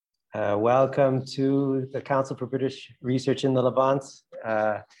Welcome to the Council for British Research in the Levant's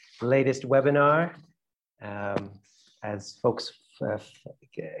latest webinar. As folks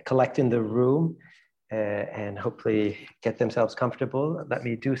collect in the room and hopefully get themselves comfortable, let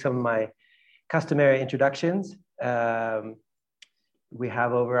me do some of my customary introductions. We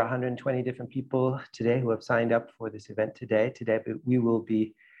have over 120 different people today who have signed up for this event today. Today we will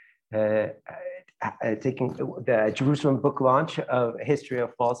be taking the Jerusalem book launch of A History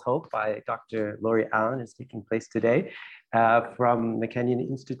of False Hope by Dr. Laurie Allen is taking place today from the Kenyon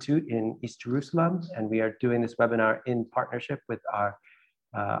Institute in East Jerusalem. And we are doing this webinar in partnership with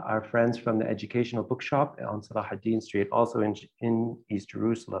our friends from the Educational Bookshop on Salahuddin Street, also in East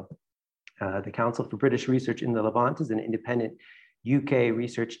Jerusalem. The Council for British Research in the Levant is an independent UK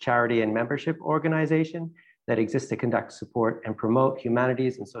research charity and membership organization that exists to conduct, support, and promote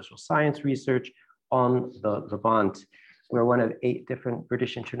humanities and social science research on the Levant. We're one of 8 different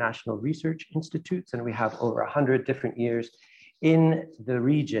British international research institutes, and we have over 100 different years in the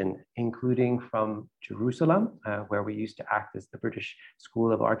region, including from Jerusalem, where we used to act as the British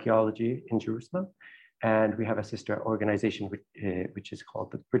School of Archaeology in Jerusalem. And we have a sister organization which is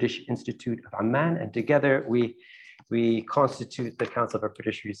called the British Institute of Amman, and together we constitute the Council for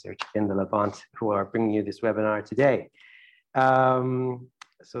British Research in the Levant, who are bringing you this webinar today.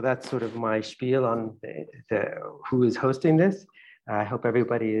 So that's sort of my spiel on who is hosting this. I hope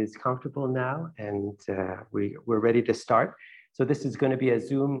everybody is comfortable now, and we're ready to start. So this is going to be a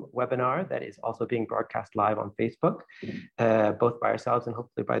Zoom webinar that is also being broadcast live on Facebook, both by ourselves and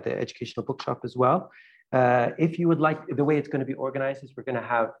hopefully by the Educational Bookshop as well. If you would like, the way it's going to be organized is we're going to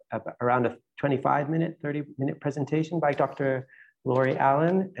have around a 25-minute, 30-minute presentation by Dr. Laurie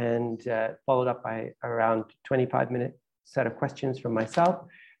Allen, and followed up by around 25-minute set of questions from myself.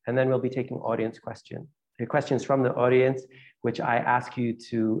 And then we'll be taking audience questions from the audience, which I ask you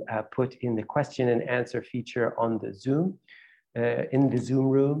to put in the question and answer feature on the Zoom, in the Zoom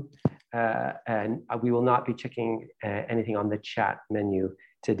room. And we will not be checking anything on the chat menu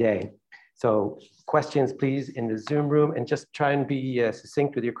today. So questions, please, in the Zoom room, and just try and be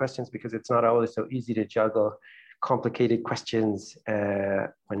succinct with your questions, because it's not always so easy to juggle complicated questions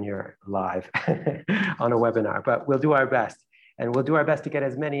when you're live on a webinar, but we'll do our best. And we'll do our best to get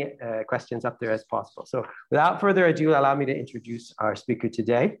as many questions up there as possible. So without further ado, allow me to introduce our speaker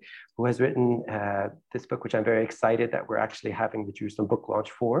today, who has written this book, which I'm very excited that we're actually having the Jerusalem book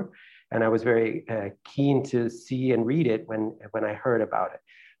launch for. And I was very keen to see and read it when I heard about it.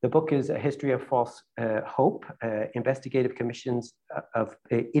 The book is A History of False Hope, Investigative Commissions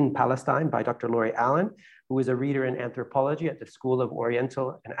in Palestine by Dr. Laurie Allen, who is a reader in anthropology at the School of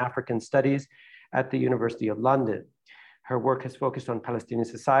Oriental and African Studies at the University of London. Her work has focused on Palestinian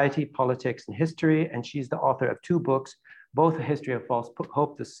society, politics, and history, and she's the author of 2 books, both A History of False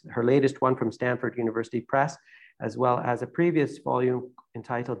Hope, her latest one from Stanford University Press, as well as a previous volume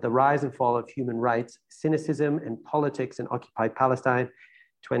entitled The Rise and Fall of Human Rights, Cynicism and Politics in Occupied Palestine,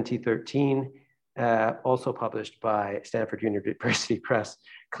 2013, also published by Stanford University Press.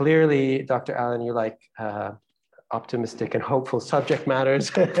 Clearly, Dr. Allen, you like optimistic and hopeful subject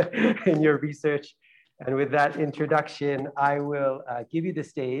matters in your research. And with that introduction, I will give you the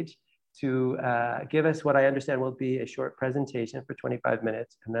stage to give us what I understand will be a short presentation for 25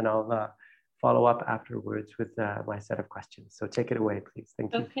 minutes, and then I'll follow up afterwards with my set of questions. So take it away, please.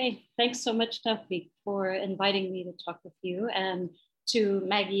 Thank you. Okay, thanks so much, Tawfiq, for inviting me to talk with you, and to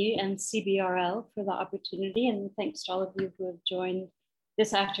Maggie and CBRL for the opportunity, and thanks to all of you who have joined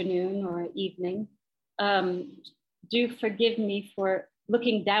this afternoon or evening. Do forgive me for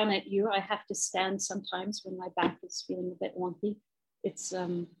looking down at you. I have to stand sometimes when my back is feeling a bit wonky. It's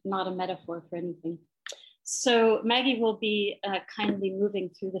not a metaphor for anything. So Maggie will be kindly moving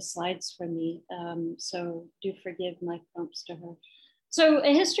through the slides for me. So do forgive my prompts to her. So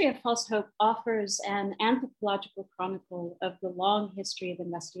A History of False Hope offers an anthropological chronicle of the long history of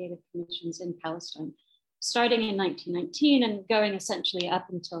investigative commissions in Palestine, starting in 1919 and going essentially up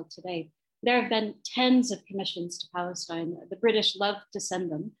until today. There have been tens of commissions to Palestine. The British love to send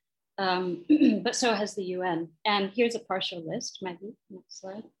them, but so has the UN. And here's a partial list. Maggie, next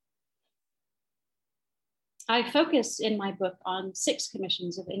slide. I focus in my book on 6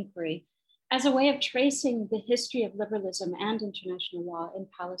 commissions of inquiry as a way of tracing the history of liberalism and international law in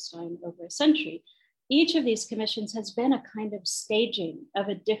Palestine over a century. Each of these commissions has been a kind of staging of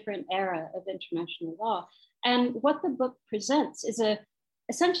a different era of international law. And what the book presents is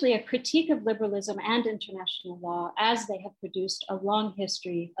essentially a critique of liberalism and international law as they have produced a long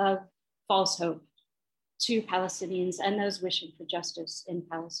history of false hope to Palestinians and those wishing for justice in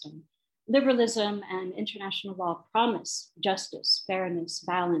Palestine. Liberalism and international law promise justice, fairness,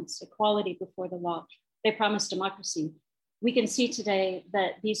 balance, equality before the law. They promise democracy. We can see today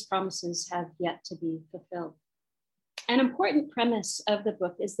that these promises have yet to be fulfilled. An important premise of the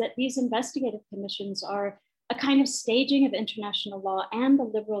book is that these investigative commissions are a kind of staging of international law and the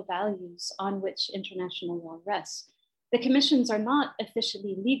liberal values on which international law rests. The commissions are not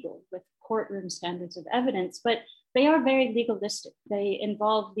officially legal with courtroom standards of evidence, but they are very legalistic. They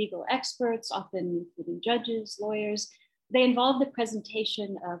involve legal experts, often including judges, lawyers. They involve the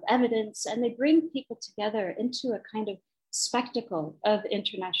presentation of evidence, and they bring people together into a kind of spectacle of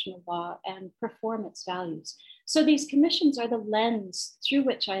international law and perform its values. So these commissions are the lens through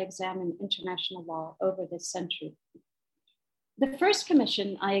which I examine international law over this century. The first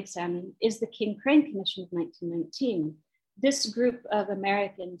commission I examine is the King-Crane Commission of 1919. This group of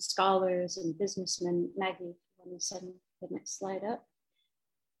American scholars and businessmen, Maggie, let me send the next slide up.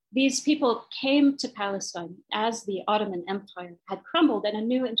 These people came to Palestine as the Ottoman Empire had crumbled and a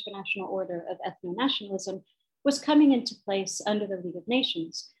new international order of ethno-nationalism was coming into place under the League of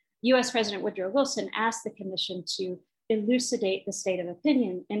Nations. US President Woodrow Wilson asked the commission to elucidate the state of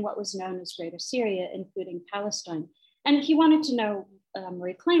opinion in what was known as Greater Syria, including Palestine. And he wanted to know, or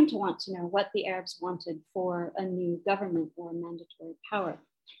he claimed to want to know, what the Arabs wanted for a new government or mandatory power.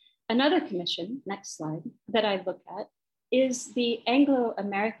 Another commission, next slide, that I look at is the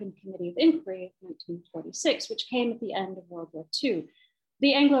Anglo-American Committee of Inquiry of 1946, which came at the end of World War II.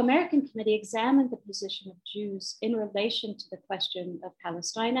 The Anglo-American Committee examined the position of Jews in relation to the question of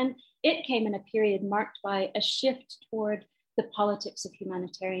Palestine, and it came in a period marked by a shift toward the politics of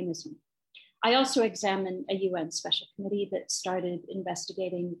humanitarianism. I also examined a UN special committee that started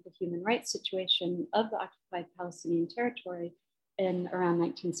investigating the human rights situation of the occupied Palestinian territory in around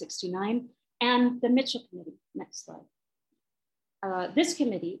 1969, and the Mitchell Committee, next slide. This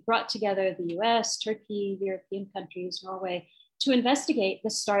committee brought together the US, Turkey, European countries, Norway, to investigate the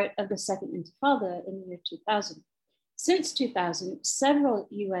start of the Second Intifada in the year 2000. Since 2000, several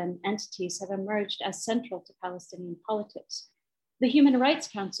UN entities have emerged as central to Palestinian politics. The Human Rights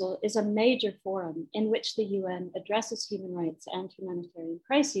Council is a major forum in which the UN addresses human rights and humanitarian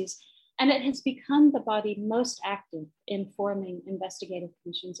crises, and it has become the body most active in forming investigative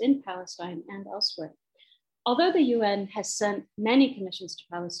commissions in Palestine and elsewhere. Although the UN has sent many commissions to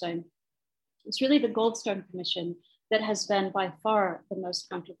Palestine, it's really the Goldstone Commission that has been by far the most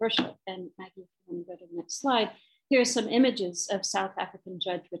controversial. And Maggie, if you want to go to the next slide, here are some images of South African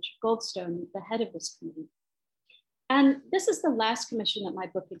Judge Richard Goldstone, the head of this committee. And this is the last commission that my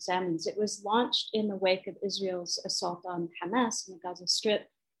book examines. It was launched in the wake of Israel's assault on Hamas in the Gaza Strip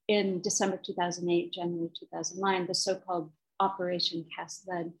in December 2008, January 2009, the so-called Operation Cast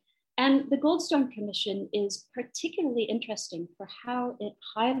Lead. And the Goldstone Commission is particularly interesting for how it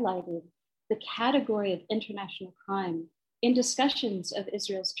highlighted the category of international crime in discussions of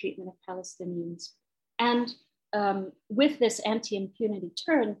Israel's treatment of Palestinians. And with this anti-impunity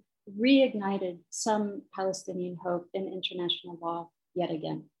turn, reignited some Palestinian hope in international law yet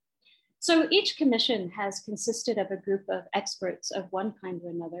again. So each commission has consisted of a group of experts of one kind or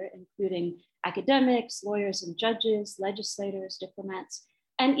another, including academics, lawyers and judges, legislators, diplomats,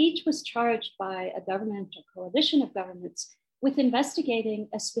 and each was charged by a government or coalition of governments with investigating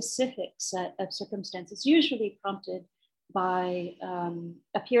a specific set of circumstances, usually prompted by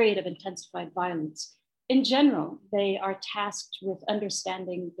a period of intensified violence. In general, they are tasked with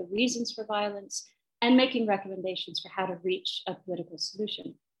understanding the reasons for violence and making recommendations for how to reach a political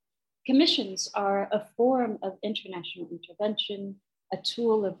solution. Commissions are a form of international intervention, a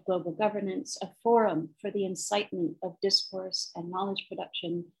tool of global governance, a forum for the incitement of discourse and knowledge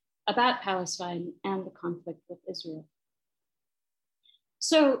production about Palestine and the conflict with Israel.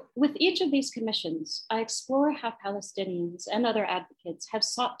 So with each of these commissions, I explore how Palestinians and other advocates have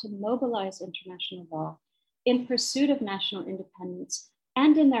sought to mobilize international law in pursuit of national independence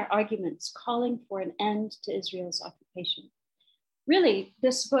and in their arguments calling for an end to Israel's occupation. Really,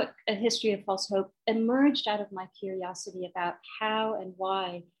 this book, A History of False Hope, emerged out of my curiosity about how and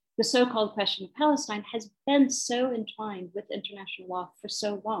why the so-called question of Palestine has been so entwined with international law for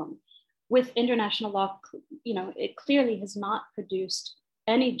so long. With international law, it clearly has not produced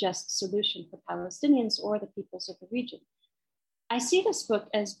any just solution for Palestinians or the peoples of the region. I see this book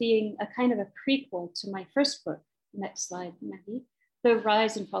as being a kind of a prequel to my first book, next slide, Maggie, The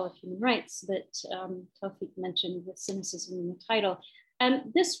Rise and Fall of Human Rights that Tawfiq mentioned with cynicism in the title.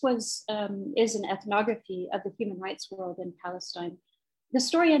 And this is an ethnography of the human rights world in Palestine. The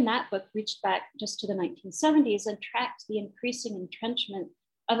story in that book reached back just to the 1970s and tracked the increasing entrenchment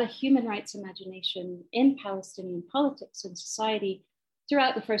of a human rights imagination in Palestinian politics and society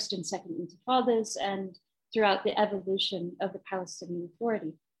throughout the First and Second Intifadas and throughout the evolution of the Palestinian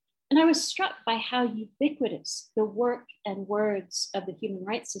Authority. And I was struck by how ubiquitous the work and words of the human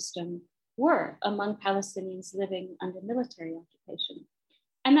rights system were among Palestinians living under military occupation.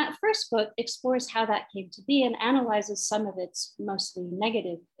 And that first book explores how that came to be and analyzes some of its mostly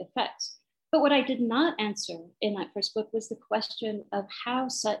negative effects. But what I did not answer in that first book was the question of how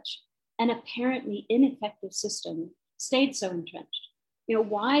such an apparently ineffective system stayed so entrenched.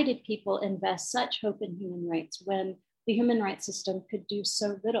 Why did people invest such hope in human rights when the human rights system could do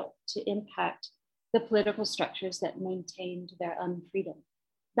so little to impact the political structures that maintained their unfreedom?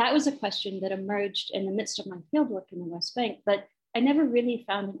 That was a question that emerged in the midst of my fieldwork in the West Bank, but I never really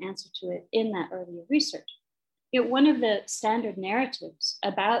found an answer to it in that earlier research. One of the standard narratives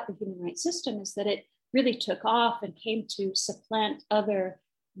about the human rights system is that it really took off and came to supplant other,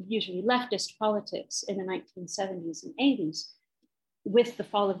 usually leftist politics in the 1970s and 80s. With the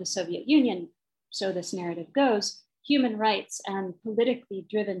fall of the Soviet Union, so this narrative goes, human rights and politically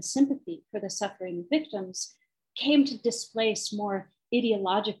driven sympathy for the suffering victims came to displace more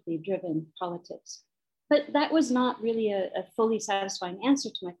ideologically driven politics. But that was not really a fully satisfying answer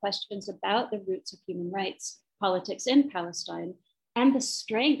to my questions about the roots of human rights politics in Palestine and the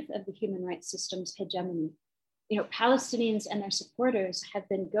strength of the human rights system's hegemony. Palestinians and their supporters have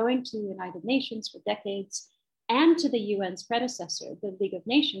been going to the United Nations for decades and to the UN's predecessor, the League of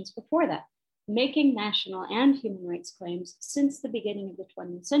Nations, before that, making national and human rights claims since the beginning of the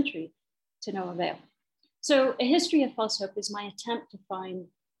 20th century to no avail. So A History of False Hope is my attempt to find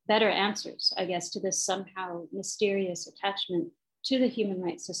better answers, I guess, to this somehow mysterious attachment to the human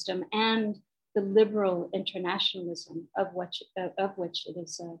rights system and the liberal internationalism of which it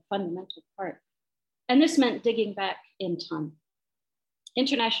is a fundamental part. And this meant digging back in time.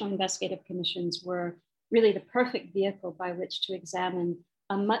 International investigative commissions were really the perfect vehicle by which to examine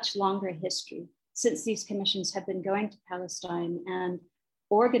a much longer history, since these commissions have been going to Palestine and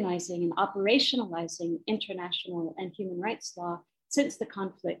organizing and operationalizing international and human rights law since the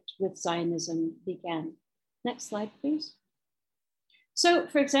conflict with Zionism began. Next slide, please. So,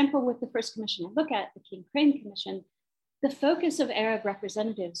 for example, with the first commission I look at, the King Crane Commission, the focus of Arab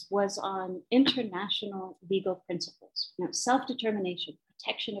representatives was on international legal principles, self-determination,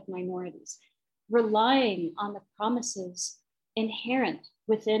 protection of minorities, relying on the promises inherent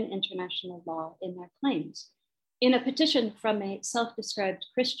within international law in their claims. In a petition from a self-described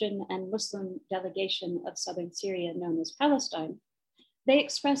Christian and Muslim delegation of southern Syria known as Palestine, they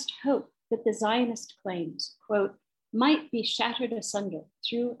expressed hope that the Zionist claims, quote, might be shattered asunder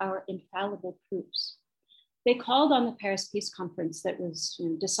through our infallible proofs. They called on the Paris Peace Conference that was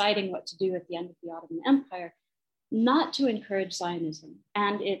deciding what to do at the end of the Ottoman Empire not to encourage Zionism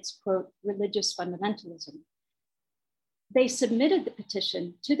and its, quote, religious fundamentalism. They submitted the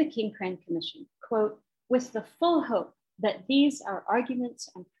petition to the King Crane Commission, quote, with the full hope that these, our arguments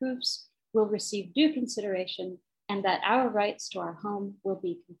and proofs, will receive due consideration and that our rights to our home will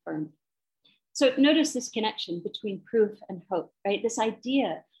be confirmed. So notice this connection between proof and hope, right? This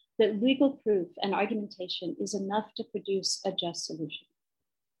idea that legal proof and argumentation is enough to produce a just solution.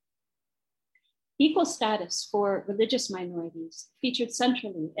 Equal status for religious minorities featured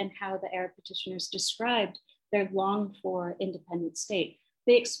centrally in how the Arab petitioners described their longed-for independent state.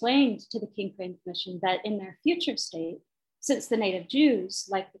 They explained to the King Crane Commission that in their future state, since the native Jews,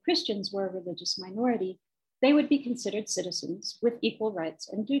 like the Christians, were a religious minority, they would be considered citizens with equal rights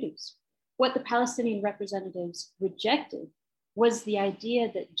and duties. What the Palestinian representatives rejected was the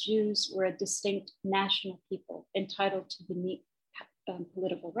idea that Jews were a distinct national people entitled to unique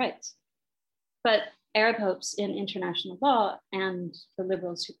political rights. But Arab hopes in international law and the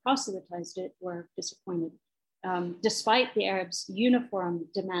liberals who proselytized it were disappointed. Despite the Arabs' uniform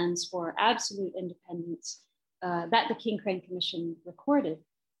demands for absolute independence that the King Crane Commission recorded,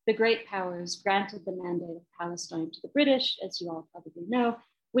 the great powers granted the mandate of Palestine to the British, as you all probably know,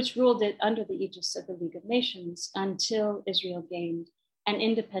 which ruled it under the aegis of the League of Nations until Israel gained an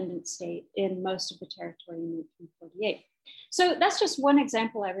independent state in most of the territory in 1948. So that's just one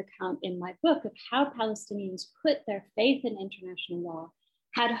example I recount in my book of how Palestinians put their faith in international law,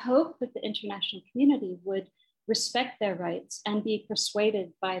 had hope that the international community would respect their rights and be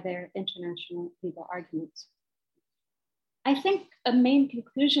persuaded by their international legal arguments. I think a main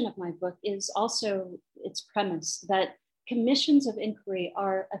conclusion of my book is also its premise that commissions of inquiry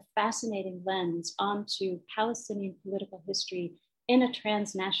are a fascinating lens onto Palestinian political history in a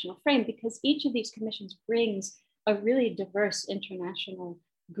transnational frame, because each of these commissions brings a really diverse international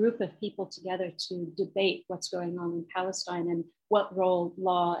group of people together to debate what's going on in Palestine and what role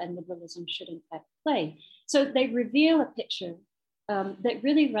law and liberalism should in fact play. So they reveal a picture that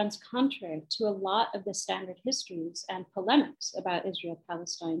really runs contrary to a lot of the standard histories and polemics about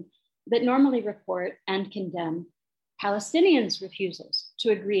Israel-Palestine that normally report and condemn Palestinians' refusals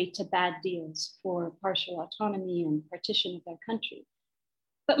to agree to bad deals for partial autonomy and partition of their country.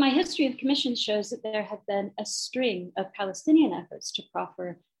 But my history of commissions shows that there have been a string of Palestinian efforts to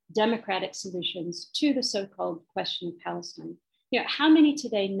proffer democratic solutions to the so-called question of Palestine. How many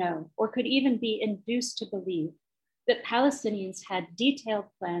today know or could even be induced to believe that Palestinians had detailed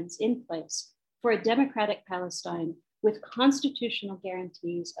plans in place for a democratic Palestine with constitutional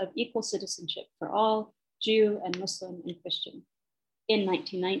guarantees of equal citizenship for all, Jew and Muslim and Christian, in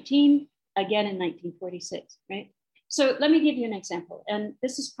 1919, again in 1946, right? So let me give you an example. And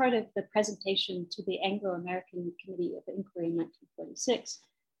this is part of the presentation to the Anglo-American Committee of Inquiry in 1946.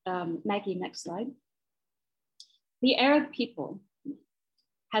 Maggie, next slide. The Arab people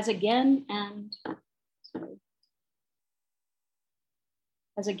has again and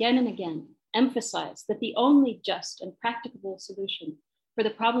again emphasized that the only just and practicable solution for the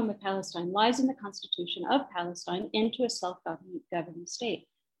problem of Palestine lies in the constitution of Palestine into a self-governing state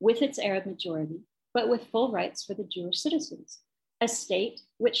with its Arab majority, but with full rights for the Jewish citizens, a state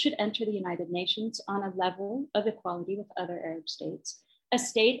which should enter the United Nations on a level of equality with other Arab states, a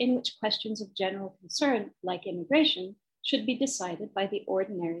state in which questions of general concern, like immigration, should be decided by the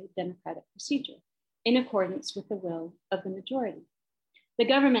ordinary democratic procedure in accordance with the will of the majority. The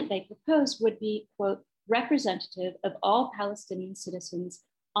government they propose would be, quote, representative of all Palestinian citizens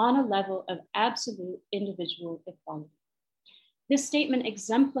on a level of absolute individual equality. This statement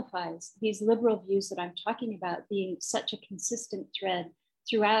exemplifies these liberal views that I'm talking about being such a consistent thread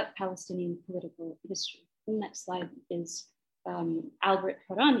throughout Palestinian political history. The next slide is Albert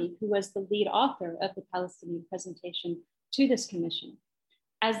Hourani, who was the lead author of the Palestinian presentation to this commission.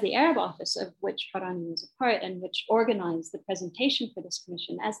 As the Arab office of which Hourani was a part and which organized the presentation for this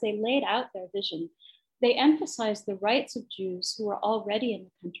commission, as they laid out their vision, they emphasized the rights of Jews who were already in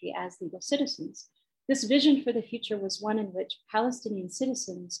the country as legal citizens. This vision for the future was one in which Palestinian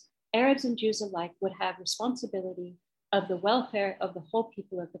citizens, Arabs and Jews alike, would have responsibility of the welfare of the whole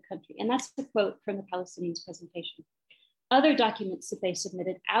people of the country. And that's the quote from the Palestinians' presentation. Other documents that they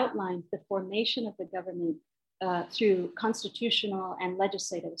submitted outlined the formation of the government through constitutional and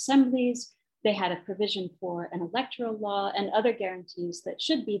legislative assemblies. They had a provision for an electoral law and other guarantees that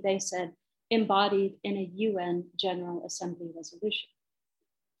should be, they said, embodied in a UN General Assembly resolution.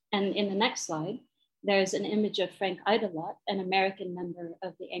 And in the next slide, there's an image of Frank Aydelotte, an American member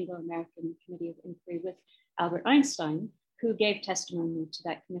of the Anglo-American Committee of Inquiry with Albert Einstein, who gave testimony to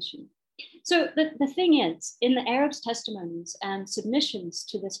that commission. So the thing is, in the Arabs' testimonies and submissions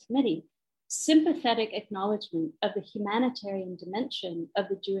to this committee, sympathetic acknowledgement of the humanitarian dimension of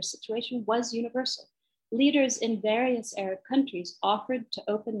the Jewish situation was universal. Leaders in various Arab countries offered to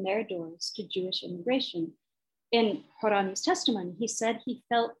open their doors to Jewish immigration. In Hourani's testimony, he said he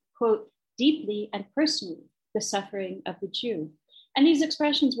felt, quote, deeply and personally the suffering of the Jew. And these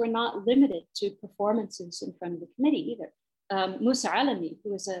expressions were not limited to performances in front of the committee either. Musa Alami,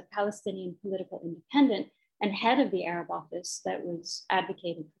 who was a Palestinian political independent and head of the Arab office that was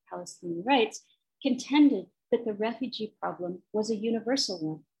advocating for Palestinian rights, contended that the refugee problem was a universal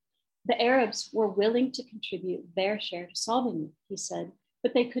one. The Arabs were willing to contribute their share to solving it, he said,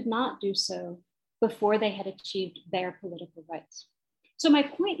 but they could not do so before they had achieved their political rights. So my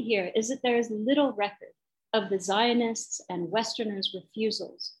point here is that there is little record of the Zionists and Westerners'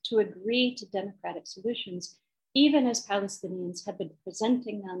 refusals to agree to democratic solutions, even as Palestinians have been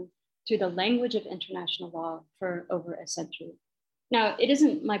presenting them through the language of international law for over a century. Now, it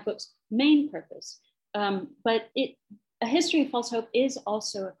isn't my book's main purpose, but A History of False Hope is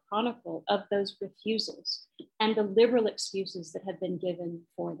also a chronicle of those refusals and the liberal excuses that have been given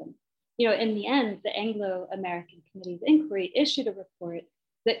for them. In the end, the Anglo-American Committee of Inquiry issued a report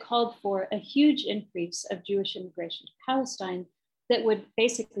that called for a huge increase of Jewish immigration to Palestine that would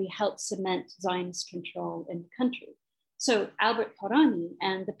basically help cement Zionist control in the country. So Albert Hourani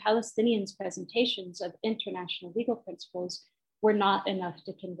and the Palestinians' presentations of international legal principles were not enough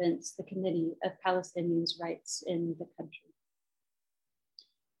to convince the Committee of Palestinians' rights in the country.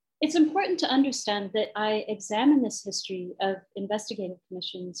 It's important to understand that I examine this history of investigative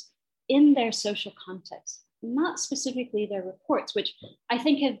commissions in their social context, not specifically their reports, which I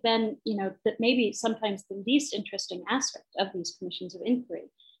think have been, that maybe sometimes the least interesting aspect of these commissions of inquiry.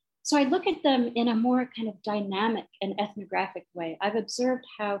 So I look at them in a more kind of dynamic and ethnographic way. I've observed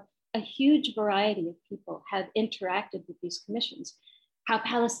how a huge variety of people have interacted with these commissions, how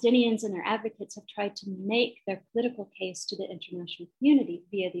Palestinians and their advocates have tried to make their political case to the international community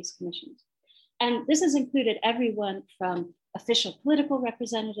via these commissions. And this has included everyone from official political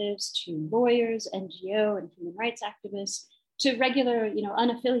representatives to lawyers, NGO and human rights activists, to regular,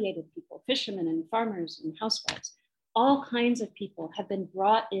 unaffiliated people, fishermen and farmers and housewives. All kinds of people have been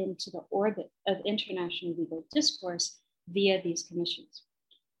brought into the orbit of international legal discourse via these commissions.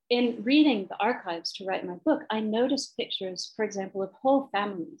 In reading the archives to write my book, I noticed pictures, for example, of whole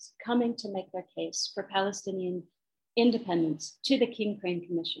families coming to make their case for Palestinian independence to the King Crane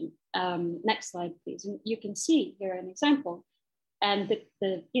Commission. Next slide, please. And you can see here an example, and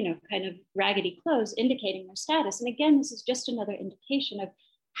the kind of raggedy clothes indicating their status. And again, this is just another indication of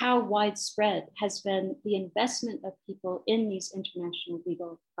how widespread has been the investment of people in these international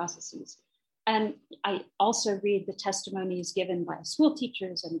legal processes. And I also read the testimonies given by school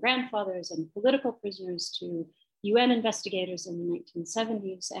teachers and grandfathers and political prisoners to UN investigators in the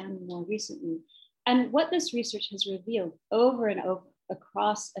 1970s and more recently. And what this research has revealed over and over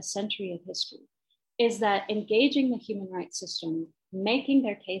across a century of history is that engaging the human rights system, making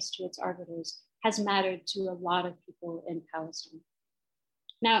their case to its arbiters, has mattered to a lot of people in Palestine.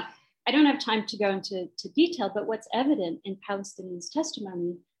 Now, I don't have time to go into detail, but what's evident in Palestinians'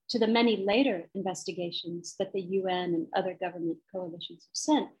 testimony to the many later investigations that the UN and other government coalitions have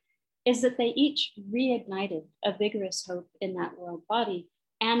sent is that they each reignited a vigorous hope in that world body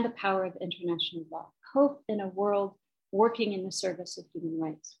and the power of international law, hope in a world working in the service of human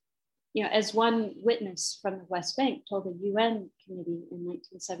rights. As one witness from the West Bank told a UN committee in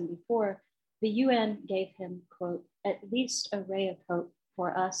 1974, the UN gave him, quote, "at least a ray of hope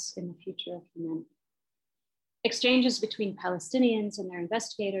for us in the future of humanity." Exchanges between Palestinians and their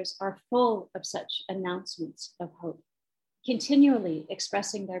investigators are full of such announcements of hope, continually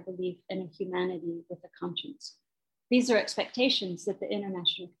expressing their belief in a humanity with a conscience. These are expectations that the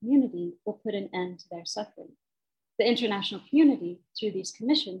international community will put an end to their suffering. The international community, through these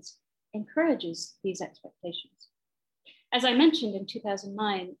commissions, encourages these expectations. As I mentioned, in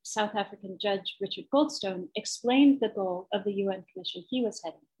 2009, South African Judge Richard Goldstone explained the goal of the UN Commission he was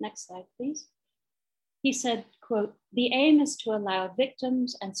heading. Next slide, please. He said, quote, "the aim is to allow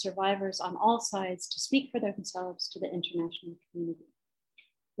victims and survivors on all sides to speak for themselves to the international community."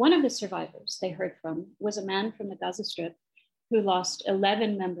 One of the survivors they heard from was a man from the Gaza Strip who lost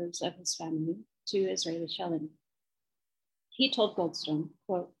 11 members of his family to Israeli shelling. He told Goldstone,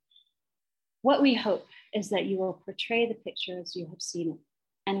 quote, "what we hope is that you will portray the picture as you have seen it,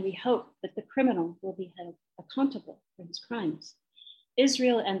 and we hope that the criminal will be held accountable for his crimes.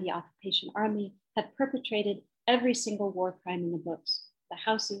 Israel and the occupation army have perpetrated every single war crime in the books: the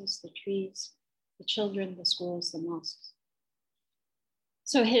houses, the trees, the children, the schools, the mosques."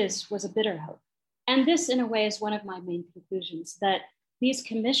 So his was a bitter hope. And this, in a way, is one of my main conclusions, that these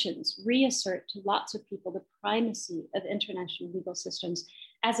commissions reassert to lots of people the primacy of international legal systems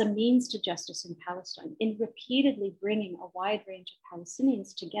as a means to justice in Palestine, in repeatedly bringing a wide range of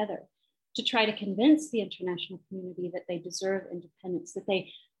Palestinians together to try to convince the international community that they deserve independence, that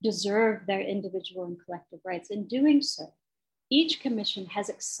they deserve their individual and collective rights. In doing so, each commission has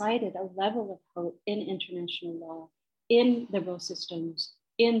excited a level of hope in international law, in liberal systems,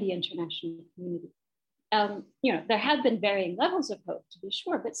 in the international community. There have been varying levels of hope, to be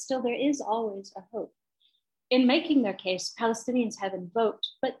sure, but still there is always a hope. In making their case, Palestinians have invoked,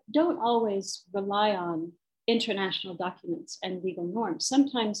 but don't always rely on, international documents and legal norms.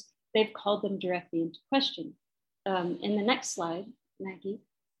 Sometimes they've called them directly into question. In the next slide, Maggie,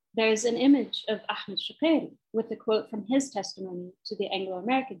 there's an image of Ahmed Shaqiri with a quote from his testimony to the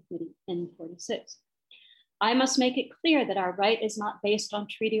Anglo-American Committee in 1946. "I must make it clear that our right is not based on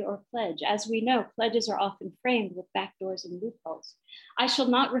treaty or pledge. As we know, pledges are often framed with backdoors and loopholes. I shall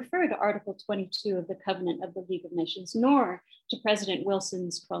not refer to Article 22 of the Covenant of the League of Nations, nor to President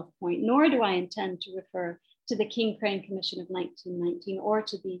Wilson's 12th point, nor do I intend to refer to the King Crane Commission of 1919 or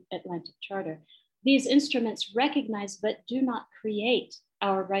to the Atlantic Charter. These instruments recognize but do not create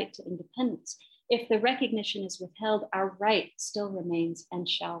our right to independence. If the recognition is withheld, our right still remains and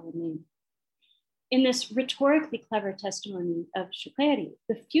shall remain." In this rhetorically clever testimony of Shaqiri,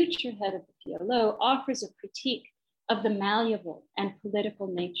 the future head of the PLO offers a critique of the malleable and political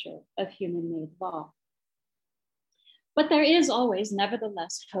nature of human-made law. But there is always,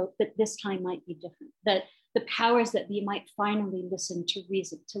 nevertheless, hope that this time might be different, that the powers that be might finally listen to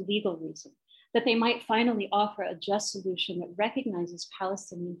reason, to legal reason, that they might finally offer a just solution that recognizes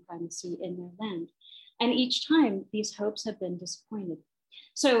Palestinian primacy in their land. And each time, these hopes have been disappointed.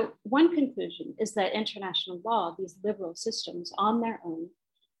 So one conclusion is that international law, these liberal systems on their own,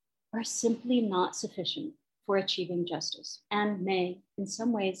 are simply not sufficient for achieving justice and may in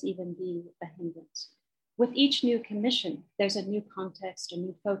some ways even be a hindrance. With each new commission, there's a new context, a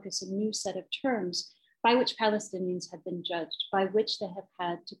new focus, a new set of terms by which Palestinians have been judged, by which they have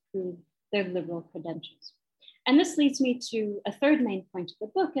had to prove their liberal credentials. And this leads me to a third main point of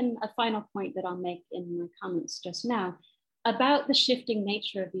the book and a final point that I'll make in my comments just now about the shifting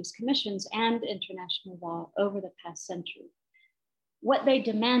nature of these commissions and international law over the past century. What they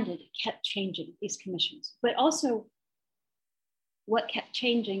demanded kept changing, these commissions, but also what kept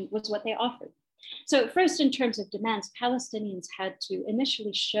changing was what they offered. So first, in terms of demands, Palestinians had to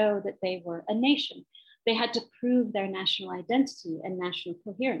initially show that they were a nation. They had to prove their national identity and national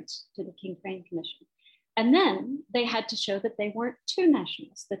coherence to the King Crane Commission. And then they had to show that they weren't two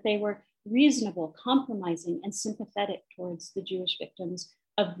nationalists, that they were reasonable, compromising, and sympathetic towards the Jewish victims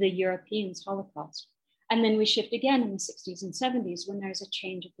of the Europeans' Holocaust. And then we shift again in the 60s and 70s when there's a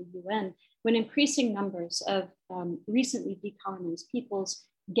change at the UN, when increasing numbers of recently decolonized peoples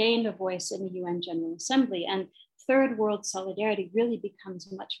gained a voice in the UN General Assembly. And third world solidarity really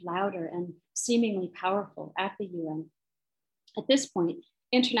becomes much louder and seemingly powerful at the UN. At this point,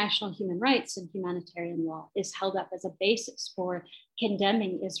 international human rights and humanitarian law is held up as a basis for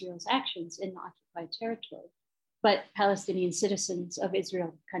condemning Israel's actions in the occupied territory. But Palestinian citizens of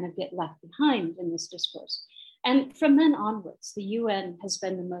Israel kind of get left behind in this discourse. And from then onwards, the UN has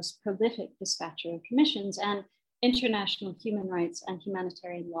been the most prolific dispatcher of commissions, and international human rights and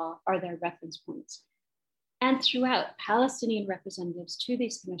humanitarian law are their reference points. And throughout, Palestinian representatives to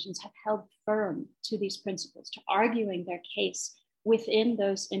these commissions have held firm to these principles, to arguing their case within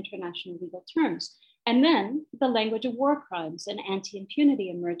those international legal terms. And then the language of war crimes and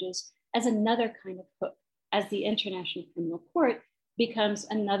anti-impunity emerges as another kind of hook, as the International Criminal Court becomes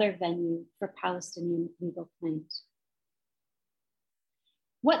another venue for Palestinian legal claims.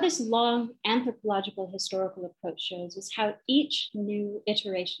 What this long anthropological historical approach shows is how each new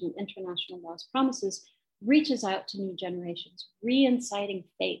iteration of international law's promises reaches out to new generations, re-inciting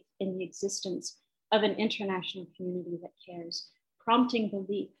faith in the existence of an international community that cares, prompting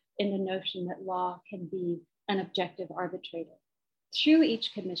belief in the notion that law can be an objective arbitrator. Through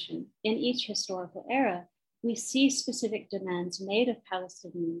each commission, in each historical era, we see specific demands made of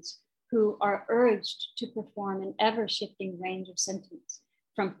Palestinians who are urged to perform an ever-shifting range of sentiments,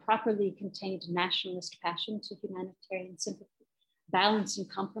 from properly contained nationalist passion to humanitarian sympathy, balance and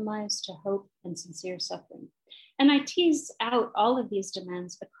compromise to hope and sincere suffering. And I tease out all of these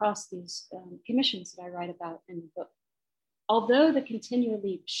demands across these commissions that I write about in the book. Although the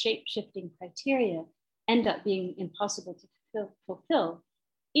continually shape-shifting criteria end up being impossible to fulfill,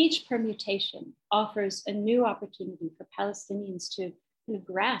 each permutation offers a new opportunity for Palestinians to kind of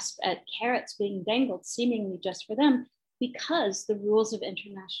grasp at carrots being dangled seemingly just for them, because the rules of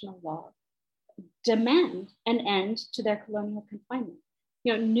international law demand an end to their colonial confinement.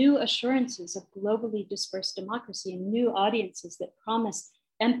 You know, new assurances of globally dispersed democracy and new audiences that promise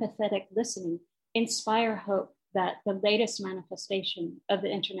empathetic listening inspire hope that the latest manifestation of the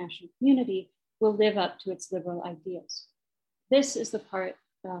international community will live up to its liberal ideals. This is the part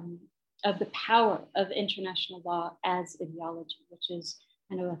of the power of international law as ideology, which is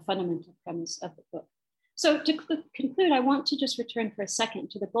kind of a fundamental premise of the book. So to conclude, I want to just return for a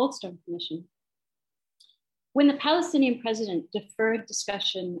second to the Goldstone Commission. When the Palestinian president deferred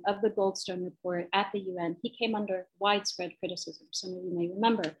discussion of the Goldstone report at the UN, he came under widespread criticism. Some of you may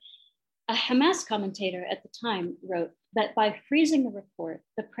remember. A Hamas commentator at the time wrote that by freezing the report,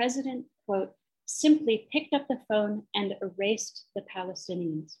 the president, quote, simply picked up the phone and erased the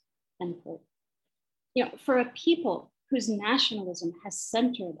Palestinians, end quote. You know, for a people whose nationalism has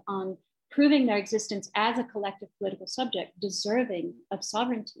centered on proving their existence as a collective political subject deserving of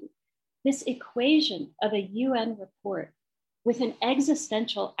sovereignty, this equation of a UN report with an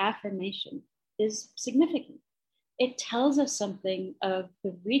existential affirmation is significant. It tells us something of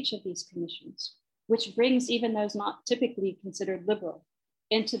the reach of these commissions, which brings even those not typically considered liberal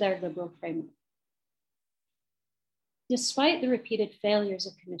into their liberal framework. Despite the repeated failures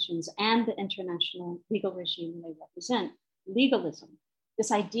of commissions and the international legal regime they represent, legalism, this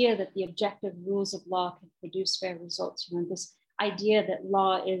idea that the objective rules of law can produce fair results, you know, this idea that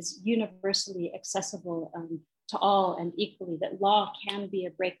law is universally accessible to all and equally, that law can be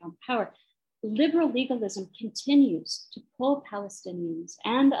a brake on power. Liberal legalism continues to pull Palestinians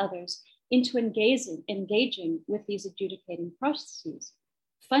and others into engaging with these adjudicating processes.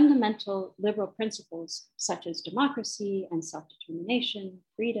 Fundamental liberal principles such as democracy and self-determination,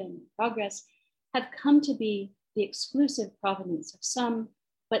 freedom, and progress have come to be the exclusive provenance of some,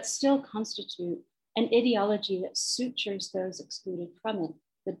 but still constitute an ideology that sutures those excluded from it,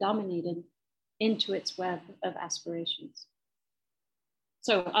 the dominated, into its web of aspirations.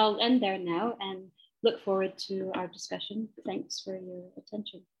 So I'll end there now and look forward to our discussion. Thanks for your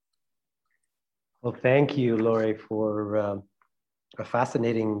attention. Well, thank you, Laurie, for a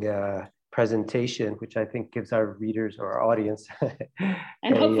fascinating presentation, which I think gives our readers or our audience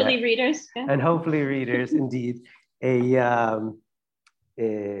and hopefully readers, yeah. And hopefully readers, indeed, I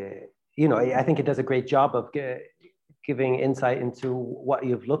think it does a great job of giving insight into what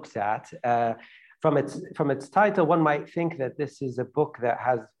you've looked at. From its title, one might think that this is a book that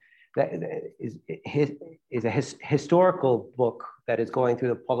is a historical book that is going through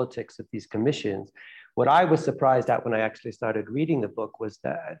the politics of these commissions. What I was surprised at when I actually started reading the book was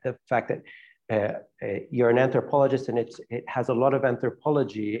the fact that you're an anthropologist, and it has a lot of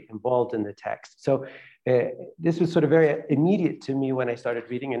anthropology involved in the text. So this was sort of very immediate to me when I started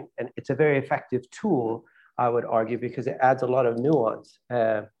reading, and it's a very effective tool, I would argue, because it adds a lot of nuance.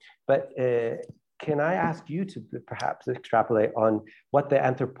 But can I ask you to perhaps extrapolate on what the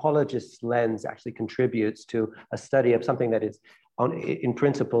anthropologist's lens actually contributes to a study of something that is, in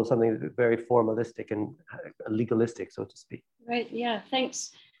principle, something that's very formalistic and legalistic, so to speak? Right, yeah, thanks.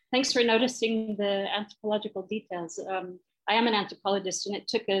 Thanks for noticing the anthropological details. I am an anthropologist, and it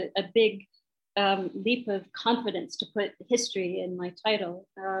took a big leap of confidence to put history in my title.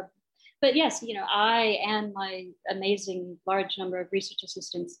 But yes, I and my amazing large number of research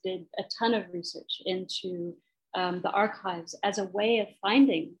assistants did a ton of research into the archives as a way of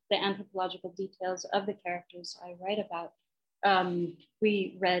finding the anthropological details of the characters I write about.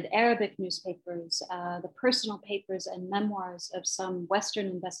 We read Arabic newspapers, the personal papers and memoirs of some Western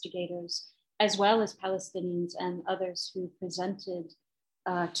investigators, as well as Palestinians and others who presented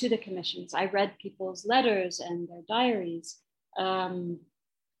to the commissions. I read people's letters and their diaries.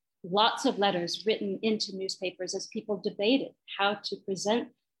 Lots of letters written into newspapers as people debated how to present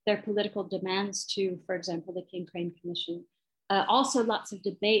their political demands to, for example, the King Crane Commission. Also lots of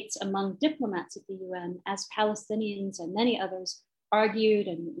debates among diplomats at the UN as Palestinians and many others argued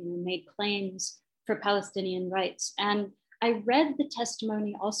and made claims for Palestinian rights. And I read the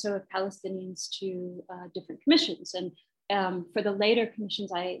testimony also of Palestinians to different commissions. And for the later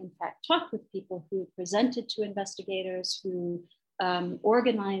commissions, I in fact talked with people who presented to investigators, who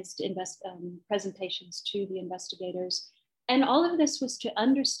organized presentations to the investigators. And all of this was to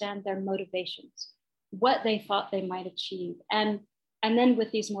understand their motivations, what they thought they might achieve. And then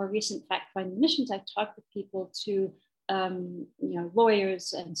with these more recent fact-finding missions, I talked with people to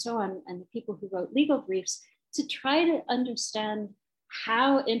lawyers and so on, and the people who wrote legal briefs to try to understand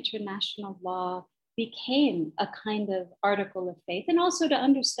how international law became a kind of article of faith, and also to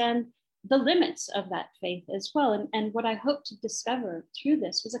understand the limits of that faith as well. And what I hope to discover through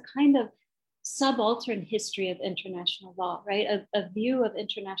this was a kind of subaltern history of international law, right? A view of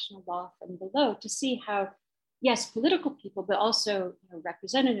international law from below, to see how, yes, political people, but also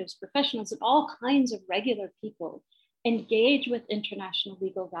representatives, professionals, and all kinds of regular people engage with international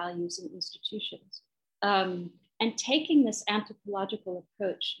legal values and institutions. And taking this anthropological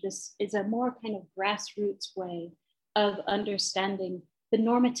approach, this is a more kind of grassroots way of understanding the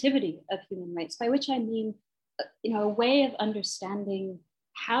normativity of human rights, by which I mean, a way of understanding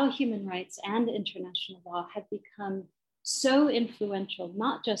how human rights and international law have become so influential,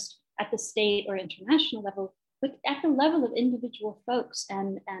 not just at the state or international level, but at the level of individual folks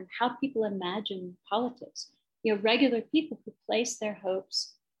and how people imagine politics. Regular people who place their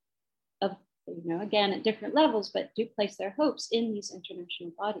hopes of, again, at different levels, but do place their hopes in these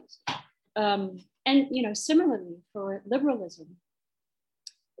international bodies. And similarly for liberalism,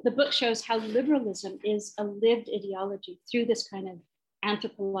 the book shows how liberalism is a lived ideology through this kind of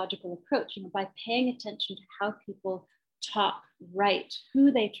anthropological approach, by paying attention to how people talk, write,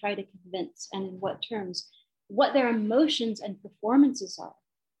 who they try to convince, and in what terms, what their emotions and performances are.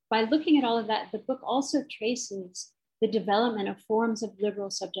 By looking at all of that, the book also traces the development of forms of liberal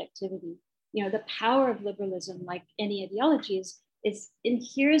subjectivity. The power of liberalism, like any ideology,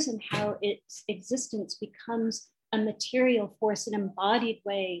 inheres in how its existence becomes a material force, an embodied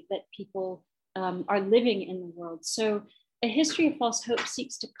way that people are living in the world. So A History of False Hope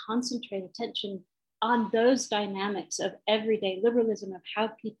seeks to concentrate attention on those dynamics of everyday liberalism, of how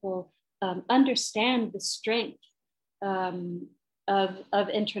people understand the strength of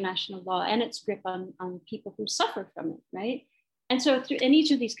international law and its grip on people who suffer from it, right? And so in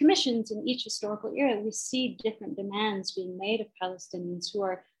each of these commissions, in each historical era, we see different demands being made of Palestinians who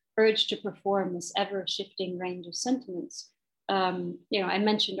are urged to perform this ever-shifting range of sentiments. I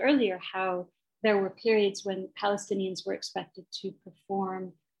mentioned earlier how there were periods when Palestinians were expected to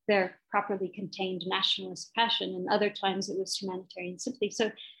perform their properly contained nationalist passion, and other times it was humanitarian sympathy.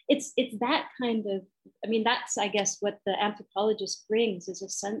 So it's that kind of, that's, I guess, what the anthropologist brings, is a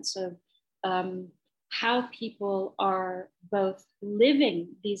sense of how people are both living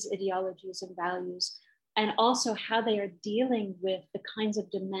these ideologies and values, and also how they are dealing with the kinds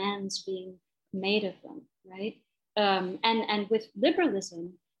of demands being made of them, right? And with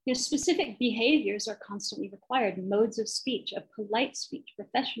liberalism, specific behaviors are constantly required, modes of speech, of polite speech,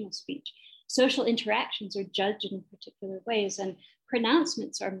 professional speech. Social interactions are judged in particular ways, and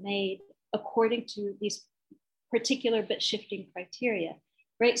pronouncements are made according to these particular but shifting criteria,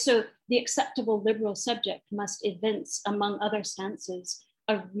 right? So the acceptable liberal subject must evince, among other stances,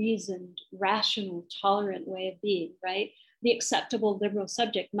 a reasoned, rational, tolerant way of being, right? The acceptable liberal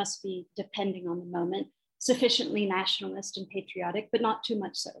subject must be, depending on the moment, sufficiently nationalist and patriotic, but not too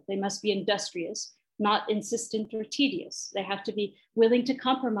much so. They must be industrious, not insistent or tedious. They have to be willing to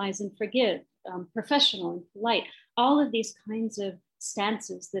compromise and forgive, professional and polite, all of these kinds of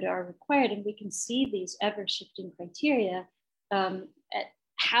stances that are required. And we can see these ever shifting criteria, at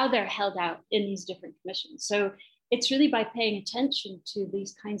how they're held out in these different commissions. So it's really by paying attention to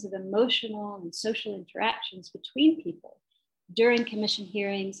these kinds of emotional and social interactions between people during commission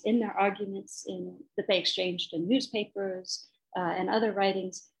hearings, in their arguments that they exchanged in newspapers and other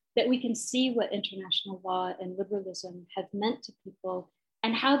writings, that we can see what international law and liberalism have meant to people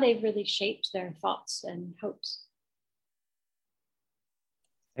and how they've really shaped their thoughts and hopes.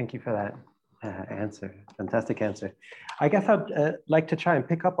 Thank you for that answer. Fantastic answer. I guess I'd like to try and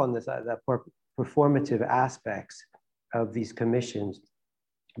pick up on this, the performative aspects of these commissions,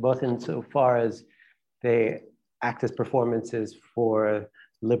 both insofar as they act as performances for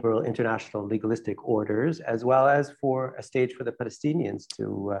liberal international legalistic orders, as well as for a stage for the Palestinians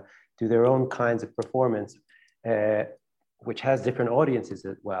to do their own kinds of performance, which has different audiences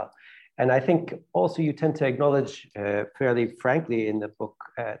as well. And I think also you tend to acknowledge fairly frankly in the book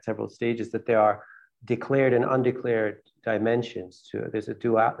at several stages that there are declared and undeclared dimensions to, there's a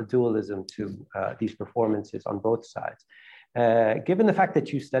dualism to these performances on both sides. Given the fact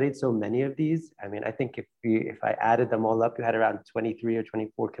that you studied so many of these, I mean, I think if I added them all up, you had around 23 or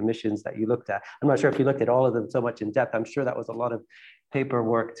 24 commissions that you looked at. I'm not sure if you looked at all of them so much in depth. I'm sure that was a lot of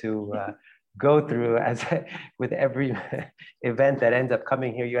paperwork to go through, as with every event that ends up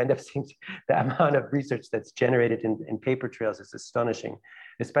coming here, you end up seeing the amount of research that's generated in paper trails is astonishing,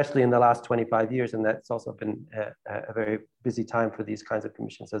 especially in the last 25 years. And that's also been a very busy time for these kinds of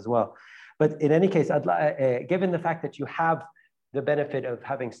commissions as well. But in any case, given the fact that you have the benefit of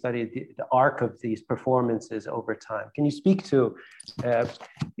having studied the arc of these performances over time, can you speak to,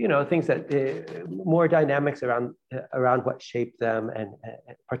 things that more dynamics around what shaped them, and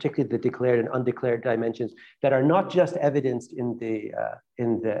particularly the declared and undeclared dimensions that are not just evidenced in the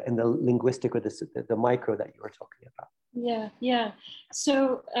linguistic or the micro that you were talking about? Yeah.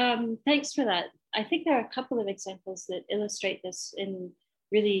 So thanks for that. I think there are a couple of examples that illustrate this in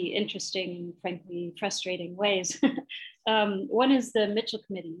really interesting and frankly frustrating ways. One is the Mitchell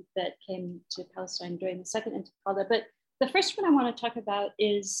Committee that came to Palestine during the Second Intifada. But the first one I want to talk about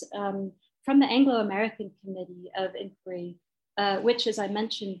is from the Anglo-American Committee of Inquiry, which, as I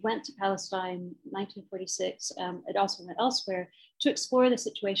mentioned, went to Palestine in 1946. It also went elsewhere to explore the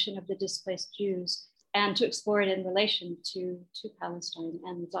situation of the displaced Jews and to explore it in relation to Palestine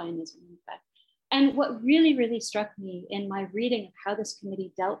and Zionism, in fact. And what really, really struck me in my reading of how this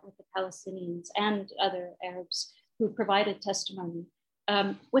committee dealt with the Palestinians and other Arabs who provided testimony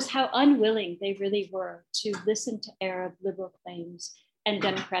was how unwilling they really were to listen to Arab liberal claims and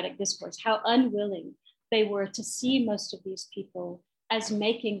democratic discourse, how unwilling they were to see most of these people as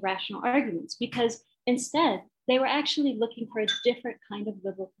making rational arguments, because instead they were actually looking for a different kind of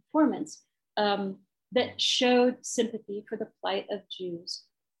liberal performance that showed sympathy for the plight of Jews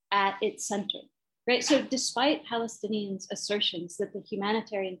at its center. Right? So despite Palestinians' assertions that the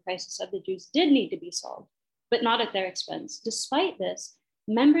humanitarian crisis of the Jews did need to be solved, but not at their expense, despite this,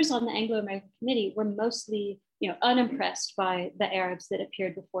 members on the Anglo-American Committee were mostly unimpressed by the Arabs that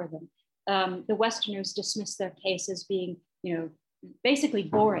appeared before them. The Westerners dismissed their case as being basically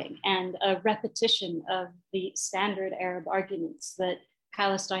boring and a repetition of the standard Arab arguments that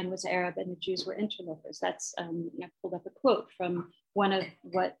Palestine was Arab and the Jews were interlopers. That's I pulled up a quote from one of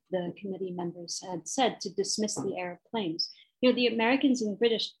what the committee members had said to dismiss the Arab claims. The Americans and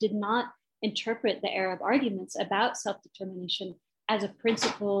British did not interpret the Arab arguments about self-determination as a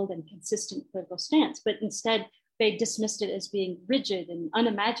principled and consistent political stance, but instead they dismissed it as being rigid and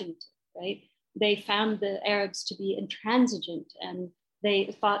unimaginative, right? They found the Arabs to be intransigent, and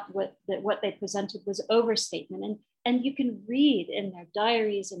they thought what they presented was overstatement. And you can read in their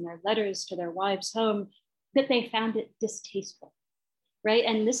diaries and their letters to their wives' home that they found it distasteful. Right.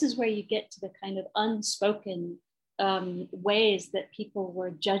 And this is where you get to the kind of unspoken ways that people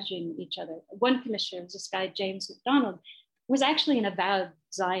were judging each other. One commissioner, this guy, James McDonald, was actually an avowed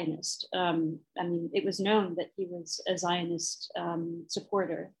Zionist. I mean, it was known that he was a Zionist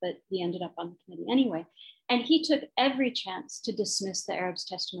supporter, but he ended up on the committee anyway. And he took every chance to dismiss the Arabs'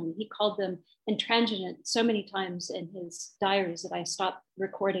 testimony. He called them intransigent so many times in his diaries that I stopped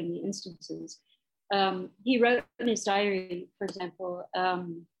recording the instances. He wrote in his diary, for example,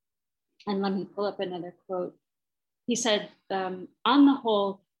 and let me pull up another quote. He said, on the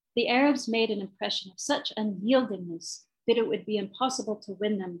whole, the Arabs made an impression of such unyieldingness that it would be impossible to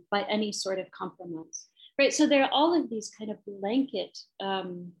win them by any sort of compromise, right? So there are all of these kind of blanket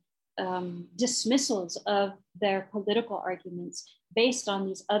dismissals of their political arguments based on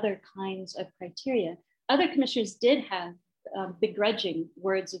these other kinds of criteria. Other commissioners did have begrudging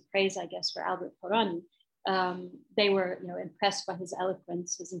words of praise, I guess, for Albert Hourani. They were, impressed by his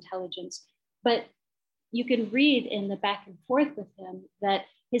eloquence, his intelligence, but you can read in the back and forth with him that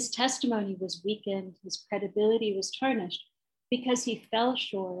his testimony was weakened, his credibility was tarnished because he fell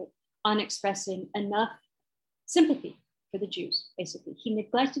short on expressing enough sympathy for the Jews, basically. He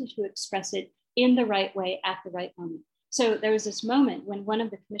neglected to express it in the right way at the right moment. So there was this moment when one of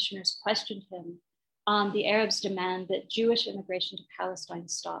the commissioners questioned him on the Arabs' demand that Jewish immigration to Palestine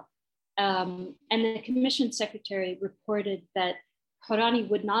stop. And the commission secretary reported that Hourani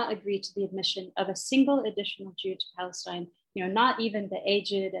would not agree to the admission of a single additional Jew to Palestine, not even the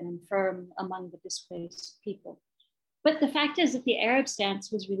aged and infirm among the displaced people. But the fact is that the Arab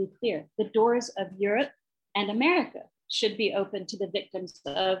stance was really clear. The doors of Europe and America should be open to the victims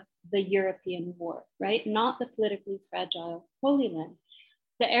of the European war, right? Not the politically fragile Holy Land.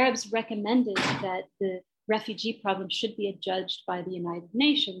 The Arabs recommended that the refugee problem should be adjudged by the United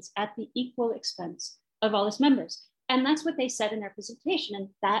Nations at the equal expense of all its members. And that's what they said in their presentation. And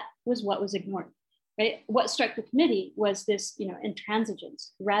that was what was ignored, right? What struck the committee was this, intransigence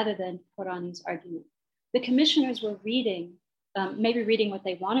rather than Hourani's argument. The commissioners were reading, maybe reading what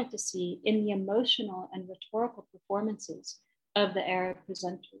they wanted to see in the emotional and rhetorical performances of the Arab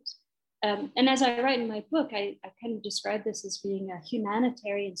presenters. And as I write in my book, I kind of describe this as being a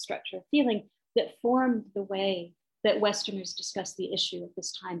humanitarian structure of feeling that formed the way that Westerners discussed the issue at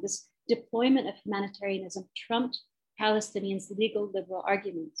this time. This deployment of humanitarianism trumped Palestinians' legal liberal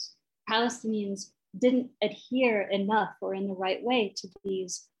arguments. Palestinians didn't adhere enough or in the right way to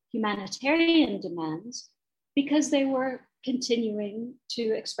these humanitarian demands because they were continuing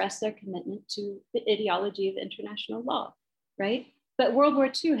to express their commitment to the ideology of international law, right? But World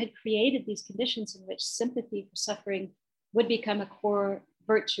War II had created these conditions in which sympathy for suffering would become a core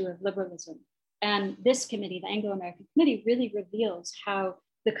virtue of liberalism. And this committee, the Anglo-American Committee, really reveals how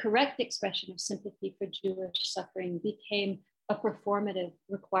the correct expression of sympathy for Jewish suffering became a performative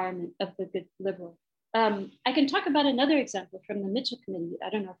requirement of the good liberal. I can talk about another example from the Mitchell Committee.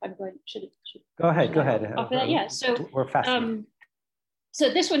 I don't know if I'm going, should Go ahead. Offer that? Yeah, so we're fascinated.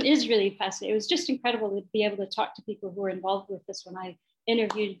 So this one is really fascinating. It was just incredible to be able to talk to people who were involved with this one. I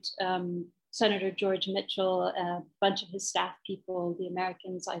interviewed Senator George Mitchell, a bunch of his staff people, the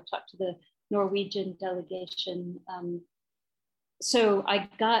Americans. I talked to the Norwegian delegation. So I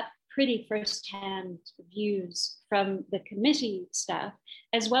got pretty firsthand views from the committee staff,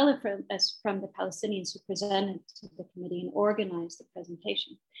 as well as from the Palestinians who presented to the committee and organized the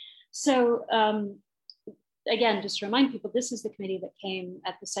presentation. So again, just to remind people, this is the committee that came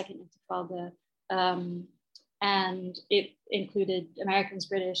at the Second Intifada, and it included Americans,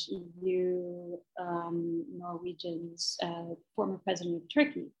 British, EU, Norwegians, former president of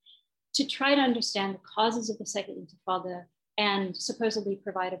Turkey, to try to understand the causes of the Second Intifada and supposedly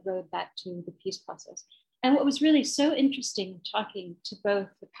provide a road back to the peace process. And what was really so interesting in talking to both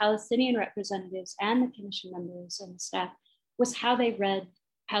the Palestinian representatives and the commission members and the staff was how they read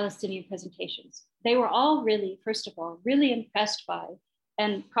Palestinian presentations. They were all really, first of all, really impressed by,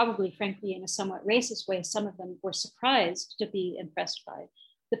 and probably frankly in a somewhat racist way, some of them were surprised to be impressed by,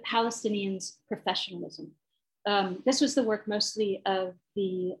 the Palestinians' professionalism. This was the work mostly of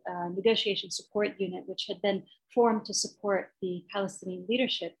the negotiation support unit, which had been formed to support the Palestinian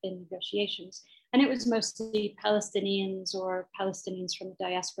leadership in negotiations. And it was mostly Palestinians or Palestinians from the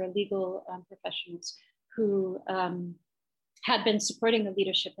diaspora legal professionals who had been supporting the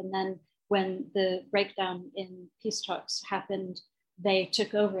leadership. And then when the breakdown in peace talks happened, they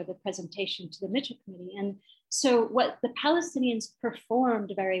took over the presentation to the Mitchell Committee. And so what the Palestinians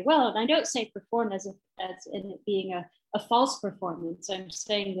performed very well, and I don't say performed as in it being a false performance, I'm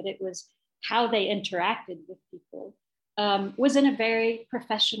saying that it was how they interacted with people, was in a very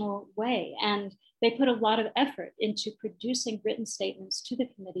professional way. And they put a lot of effort into producing written statements to the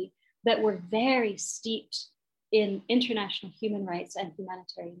committee that were very steeped in international human rights and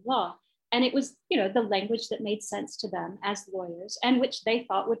humanitarian law. And it was, the language that made sense to them as lawyers and which they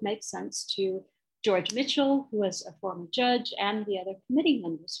thought would make sense to George Mitchell, who was a former judge, and the other committee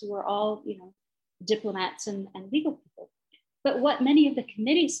members who were all, diplomats and legal people. But what many of the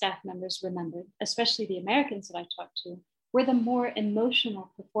committee staff members remembered, especially the Americans that I talked to, were the more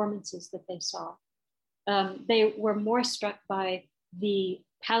emotional performances that they saw. They were more struck by the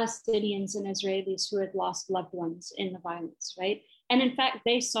Palestinians and Israelis who had lost loved ones in the violence, right? And in fact,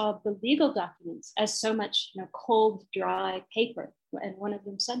 they saw the legal documents as so much cold, dry paper. And one of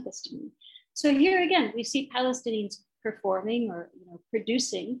them said this to me. So here again, we see Palestinians performing or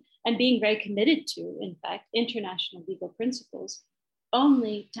producing and being very committed to, in fact, international legal principles,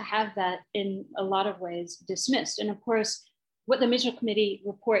 only to have that in a lot of ways dismissed. And of course, what the Mitchell Committee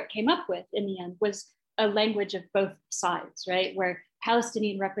report came up with in the end was a language of both sides, right? Where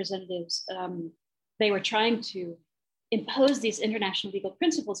Palestinian representatives, they were trying to impose these international legal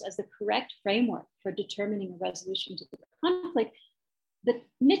principles as the correct framework for determining a resolution to the conflict. The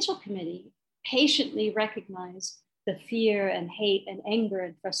Mitchell Committee patiently recognized the fear and hate and anger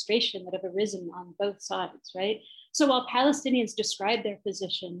and frustration that have arisen on both sides, right? So while Palestinians described their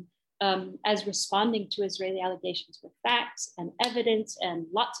position as responding to Israeli allegations with facts and evidence and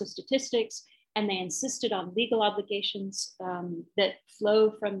lots of statistics, and they insisted on legal obligations that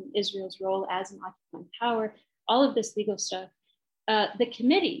flow from Israel's role as an occupying power, all of this legal stuff, the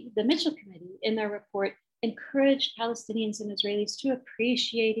Mitchell Committee, in their report, encouraged Palestinians and Israelis to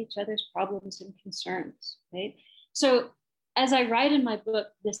appreciate each other's problems and concerns, right? So as I write in my book,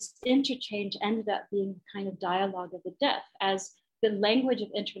 this interchange ended up being a kind of dialogue of the deaf, as the language of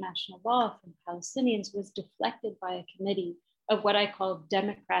international law from Palestinians was deflected by a committee of what I call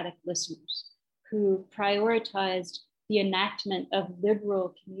democratic listeners, who prioritized the enactment of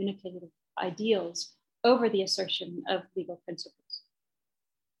liberal communicative ideals over the assertion of legal principles.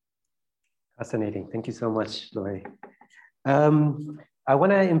 Fascinating. Thank you so much, Lori. I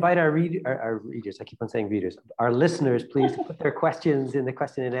want to invite our readers, I keep on saying readers, our listeners, please put their questions in the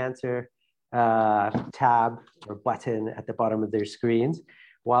question and answer tab or button at the bottom of their screens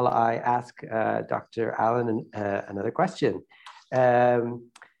while I ask Dr. Allen another question.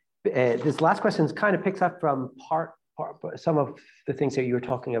 This last question kind of picks up from some of the things that you were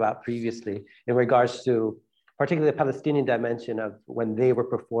talking about previously in regards to particularly the Palestinian dimension of when they were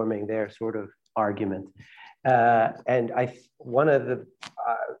performing their sort of argument. And one of the,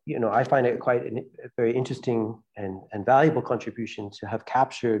 I find it quite a very interesting and valuable contribution to have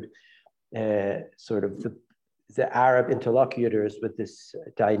captured sort of the Arab interlocutors with this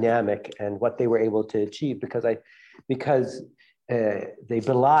dynamic and what they were able to achieve, because they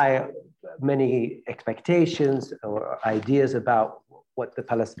belie many expectations or ideas about what the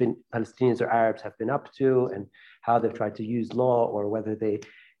Palestinians or Arabs have been up to and how they've tried to use law, or whether they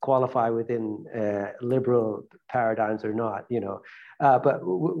qualify within liberal paradigms or not, But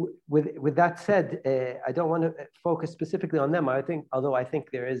with that said, I don't want to focus specifically on them. Although I think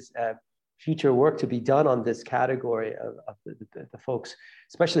there is future work to be done on this category of the folks,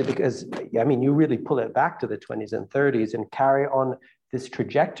 especially because, you really pull it back to the 20s and 30s and carry on this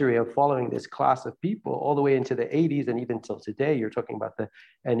trajectory of following this class of people all the way into the 80s and even till today. You're talking about the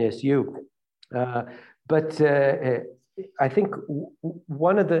NSU. But I think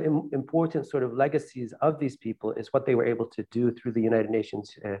one of the important sort of legacies of these people is what they were able to do through the United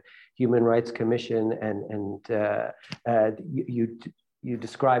Nations Human Rights Commission. And you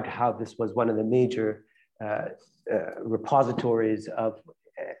described how this was one of the major repositories of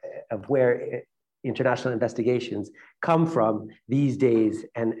where international investigations come from these days,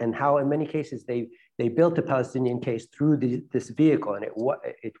 and how in many cases they built the Palestinian case through this vehicle, and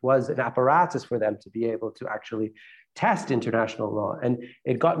it was an apparatus for them to be able to actually test international law. And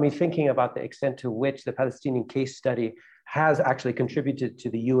it got me thinking about the extent to which the Palestinian case study has actually contributed to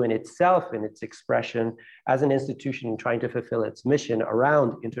the UN itself in its expression as an institution in trying to fulfill its mission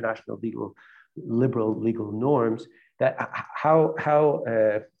around international liberal legal norms. That how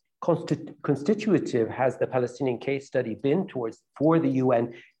constitutive has the Palestinian case study been for the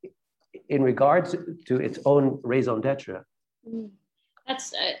UN in regards to its own raison d'etre?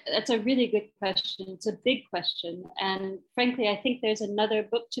 That's a really good question. It's a big question. And frankly, I think there's another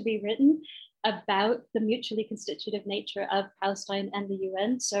book to be written about the mutually constitutive nature of Palestine and the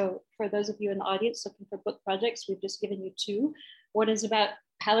UN. So for those of you in the audience looking for book projects, we've just given you two. One is about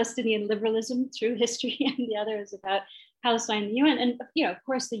Palestinian liberalism through history, and the other is about Palestine and the UN. And of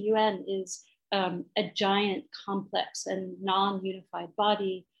course, the UN is a giant, complex, and non-unified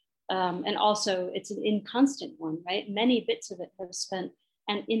body. And also, it's an inconstant one, right? Many bits of it have spent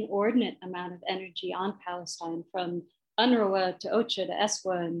an inordinate amount of energy on Palestine, from UNRWA to OCHA to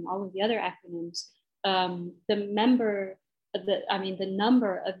ESWA and all of the other acronyms. The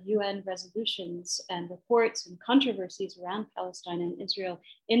number of UN resolutions and reports and controversies around Palestine and Israel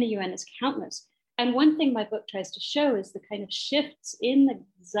in the UN is countless. And one thing my book tries to show is the kind of shifts in the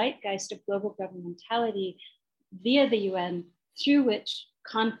zeitgeist of global governmentality via the UN, through which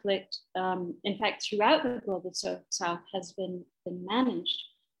conflict, in fact, throughout the global South has been managed.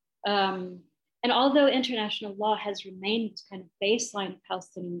 And although international law has remained kind of baseline of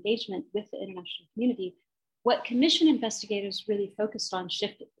Palestinian engagement with the international community, what Commission investigators really focused on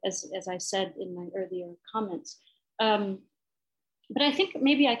shifted, as I said in my earlier comments. But I think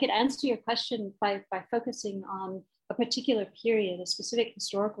maybe I could answer your question by focusing on a particular period, a specific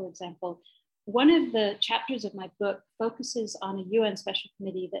historical example. One of the chapters of my book focuses on a UN Special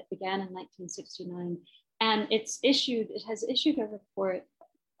Committee that began in 1969, and it has issued a report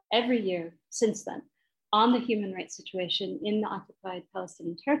every year since then on the human rights situation in the occupied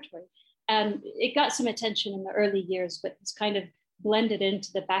Palestinian territory. And it got some attention in the early years, but it's kind of blended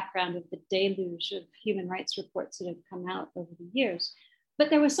into the background of the deluge of human rights reports that have come out over the years. But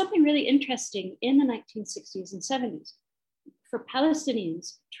there was something really interesting in the 1960s and 70s. For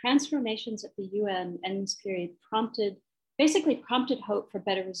Palestinians, transformations at the UN in this period prompted hope for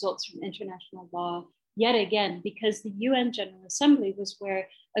better results from international law yet again, because the UN General Assembly was where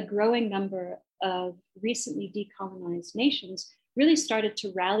a growing number of recently decolonized nations really started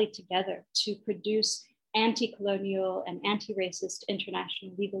to rally together to produce anti-colonial and anti-racist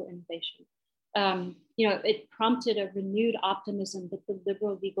international legal innovation. It prompted a renewed optimism that the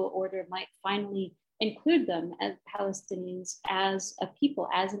liberal legal order might finally include them as Palestinians as a people,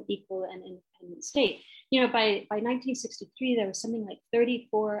 as an equal and independent state. By 1963, there was something like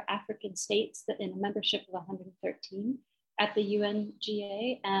 34 African states that in a membership of 113 at the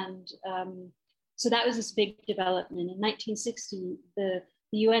UNGA. And so that was this big development. In 1960, the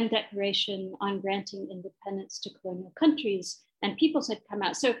UN Declaration on Granting Independence to Colonial Countries and Peoples had come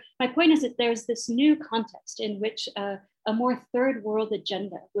out. So my point is that there's this new context in which a more third world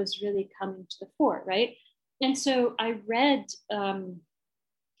agenda was really coming to the fore, right? And so I read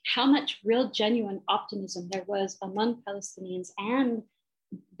how much real genuine optimism there was among Palestinians and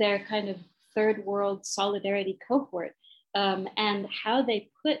their kind of third world solidarity cohort, and how they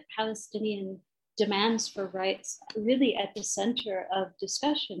put Palestinian demands for rights really at the center of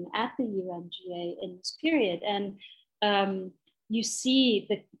discussion at the UNGA in this period. And you see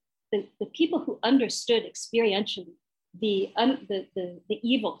the people who understood experientially the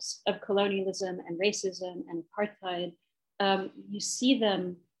evils of colonialism and racism and apartheid, you see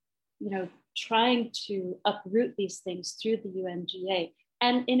them, trying to uproot these things through the UNGA.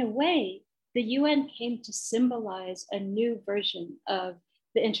 And in a way, the UN came to symbolize a new version of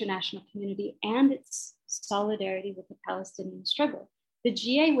the international community and its solidarity with the Palestinian struggle. The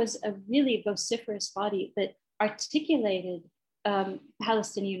GA was a really vociferous body that articulated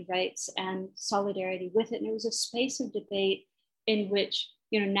Palestinian rights and solidarity with it. And it was a space of debate in which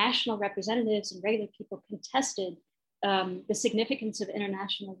national representatives and regular people contested the significance of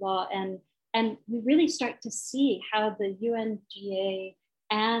international law. And we really start to see how the UNGA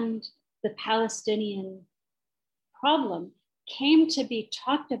and the Palestinian problem came to be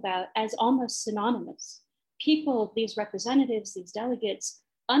talked about as almost synonymous. People, these representatives, these delegates,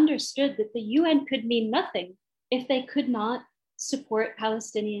 understood that the UN could mean nothing if they could not support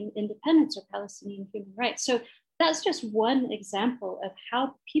Palestinian independence or Palestinian human rights. So that's just one example of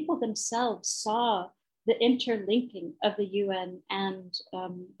how people themselves saw the interlinking of the UN and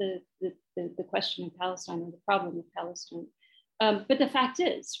the question of Palestine, or the problem of Palestine. But the fact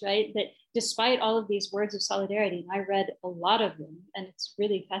is, right, that despite all of these words of solidarity, and I read a lot of them, and it's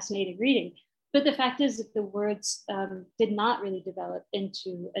really fascinating reading, but the fact is that the words did not really develop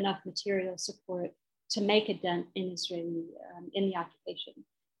into enough material support to make a dent in Israeli, in the occupation.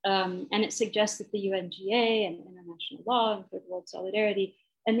 And it suggests that the UNGA and international law and third world solidarity,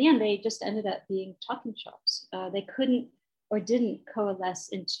 in the end, they just ended up being talking shops. They couldn't or didn't coalesce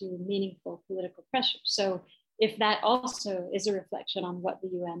into meaningful political pressure. So if that also is a reflection on what the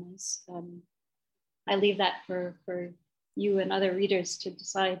UN is, I leave that for you and other readers to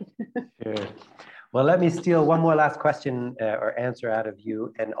decide. Sure. Well, let me steal one more last question or answer out of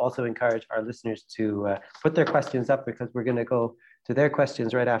you, and also encourage our listeners to put their questions up, because we're going to go to their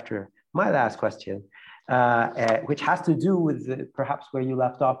questions right after my last question, which has to do with perhaps where you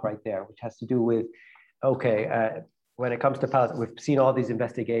left off right there, which has to do with, when it comes to Palestine, we've seen all these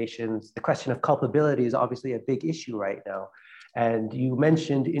investigations. The question of culpability is obviously a big issue right now. And you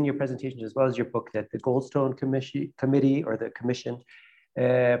mentioned in your presentation, as well as your book, that the Goldstone Committee or the Commission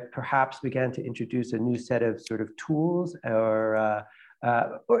perhaps began to introduce a new set of sort of tools, or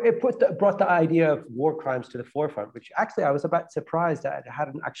it brought the idea of war crimes to the forefront, which actually I was about surprised that it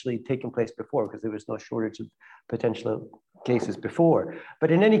hadn't actually taken place before, because there was no shortage of potential cases before.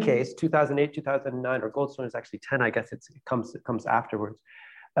 But in any case, 2008, 2009, or Goldstone is actually 10, I guess it comes afterwards.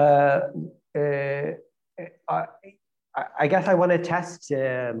 I guess I want to test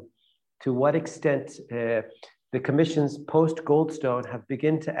to what extent the commissions post-Goldstone have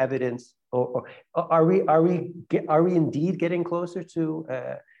begun to evidence, or are we indeed getting closer to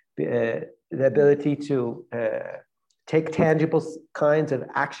the ability to take tangible kinds of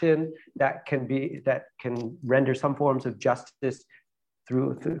action that can render some forms of justice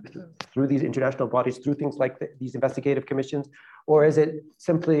through these international bodies, through things like these investigative commissions? Or is it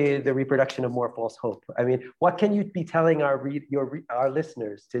simply the reproduction of more false hope? I mean, what can you be telling our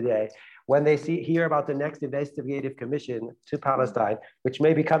listeners today when they hear about the next investigative commission to Palestine, which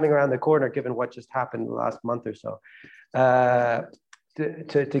may be coming around the corner given what just happened the last month or so,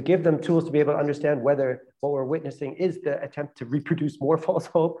 to give them tools to be able to understand whether what we're witnessing is the attempt to reproduce more false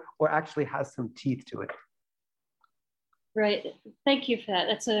hope or actually has some teeth to it? Right. Thank you for that.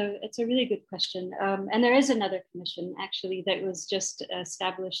 It's a really good question. And there is another commission actually that was just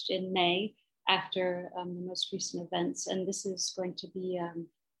established in May after the most recent events. And this is going to be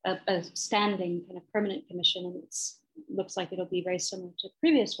a standing kind of permanent commission. And it looks like it'll be very similar to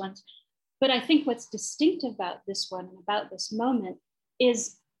previous ones. But I think what's distinctive about this one and about this moment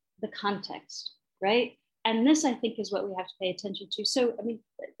is the context, right? And this, I think, is what we have to pay attention to. So, I mean,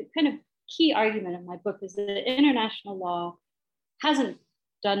 the kind of key argument in my book is that international law hasn't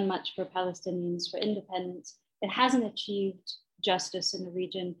done much for Palestinians, for independence. It hasn't achieved justice in the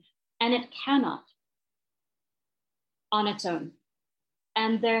region, and it cannot on its own.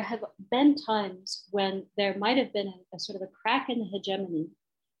 And there have been times when there might have been a sort of a crack in the hegemony.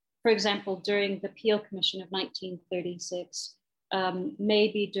 For example, during the Peel Commission of 1936,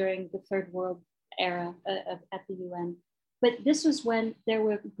 maybe during the Third World era at the UN. But this was when there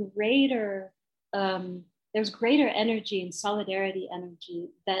was greater energy and solidarity energy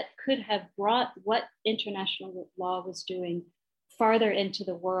that could have brought what international law was doing farther into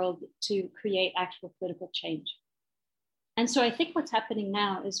the world to create actual political change. And so I think what's happening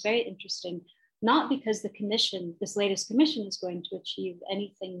now is very interesting, not because the commission, this latest commission, is going to achieve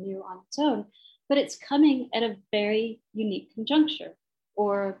anything new on its own, but it's coming at a very unique conjuncture,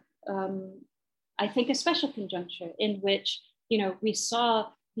 or I think a special conjuncture in which, you know, we saw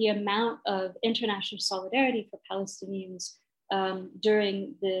the amount of international solidarity for Palestinians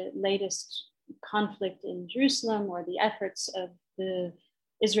during the latest conflict in Jerusalem, or the efforts of the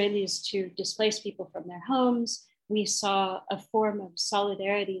Israelis to displace people from their homes. We saw a form of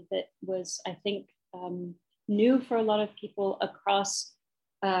solidarity that was, I think, new for a lot of people across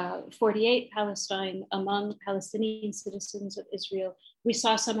 48 Palestine, among Palestinian citizens of Israel. We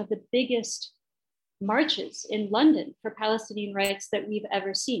saw some of the biggest marches in London for Palestinian rights that we've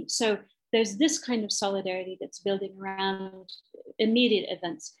ever seen. So there's this kind of solidarity that's building around immediate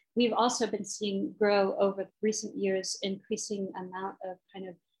events. We've also been seeing grow over recent years increasing amount of kind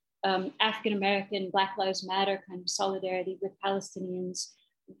of African-American, Black Lives Matter kind of solidarity with Palestinians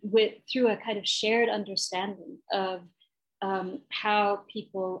through a kind of shared understanding of how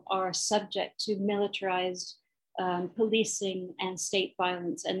people are subject to militarized policing and state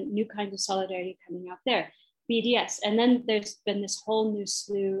violence, and new kinds of solidarity coming out there. BDS. And then there's been this whole new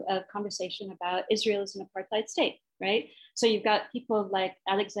slew of conversation about Israel as an apartheid state, right? So you've got people like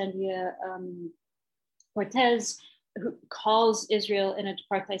Alexandria Cortez, who calls Israel an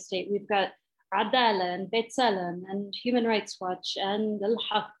apartheid state. We've got Adala and B'Tselem and Human Rights Watch and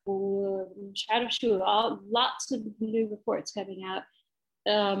Al-Haq, lots of new reports coming out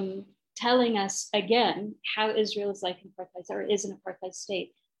telling us again how Israel is like an apartheid, or is an apartheid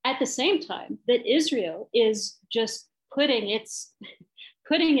state. At the same time that Israel is just putting its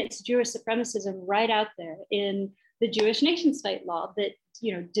Jewish supremacism right out there in the Jewish nation state law that,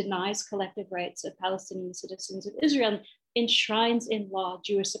 you know, denies collective rights of Palestinian citizens of Israel, and enshrines in law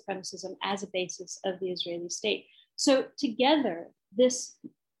Jewish supremacism as a basis of the Israeli state. So together, this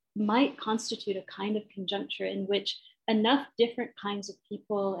might constitute a kind of conjuncture in which enough different kinds of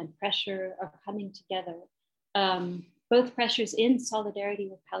people and pressure are coming together, both pressures in solidarity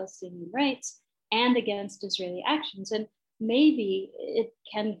with Palestinian rights and against Israeli actions. And maybe it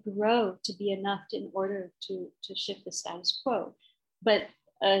can grow to be enough in order to shift the status quo. But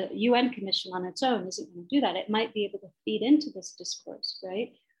a UN commission on its own isn't going to do that. It might be able to feed into this discourse,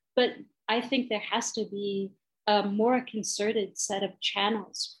 right? But I think there has to be a more concerted set of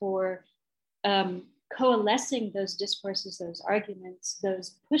channels for coalescing those discourses, those arguments,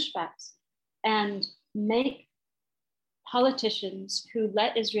 those pushbacks, and make politicians who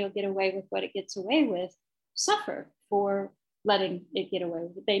let Israel get away with what it gets away with suffer for letting it get away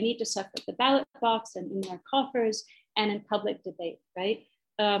with it. They need to suffer at the ballot box and in their coffers and in public debate, right?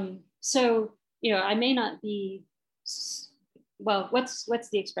 So, you know, I may not be, well, what's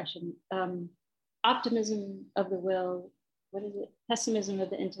the expression? Optimism of the will, what is it? Pessimism of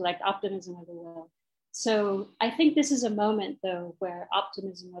the intellect, optimism of the will. So I think this is a moment, though, where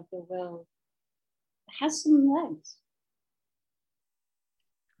optimism of the will has some legs.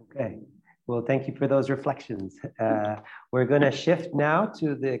 Okay, well, thank you for those reflections. We're going to shift now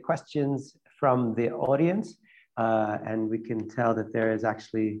to the questions from the audience, and we can tell that there is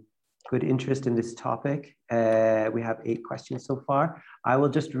actually good interest in this topic. We have 8 questions so far. I will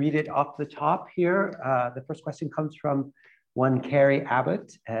just read it off the top here. The first question comes from one Carrie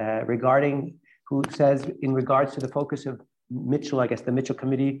Abbott, who says, in regards to the focus of Mitchell, I guess the Mitchell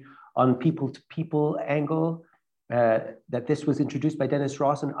Committee on people-to-people angle, that this was introduced by Dennis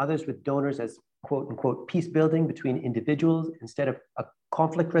Ross and others with donors as quote unquote peace building between individuals instead of a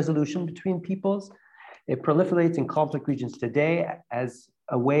conflict resolution between peoples. It proliferates in conflict regions today as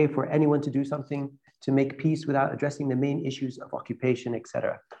a way for anyone to do something to make peace without addressing the main issues of occupation,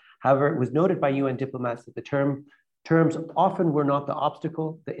 etc. However, it was noted by UN diplomats that the terms often were not the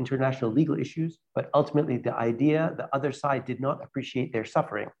obstacle, the international legal issues, but ultimately the idea the other side did not appreciate their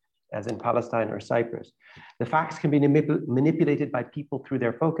suffering, as in Palestine or Cyprus. The facts can be manipulated by people through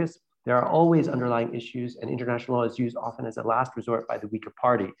their focus. There are always underlying issues, and international law is used often as a last resort by the weaker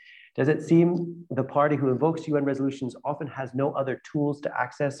party. Does it seem the party who invokes UN resolutions often has no other tools to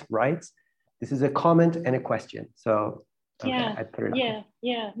access rights? This is a comment and a question. So okay, yeah, I'd put it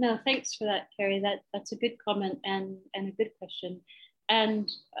yeah. No, thanks for that, Carrie. That's a good comment and a good question.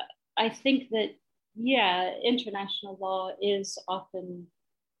 And I think that, yeah, international law is often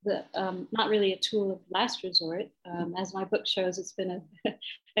not really a tool of last resort. As my book shows, it's been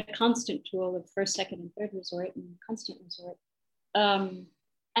a constant tool of first, second, and third resort and constant resort.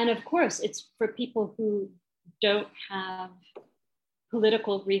 And of course, it's for people who don't have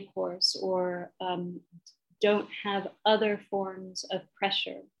political recourse or don't have other forms of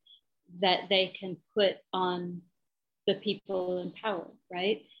pressure that they can put on the people in power,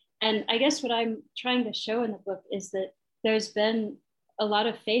 right? And I guess what I'm trying to show in the book is that there's been a lot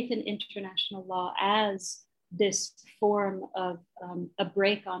of faith in international law as this form of a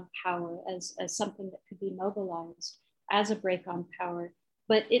break on power, as something that could be mobilized as a break on power,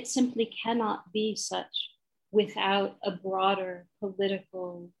 but it simply cannot be such without a broader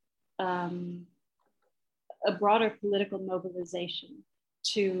political mobilization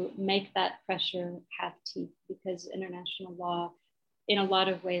to make that pressure have teeth, because international law in a lot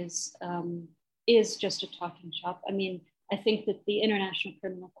of ways is just a talking shop. I mean, I think that the International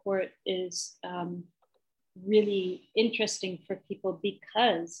Criminal Court is really interesting for people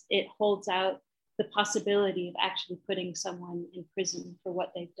because it holds out the possibility of actually putting someone in prison for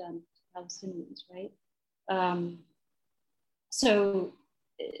what they've done to Palestinians, right? So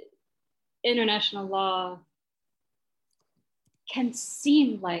international law can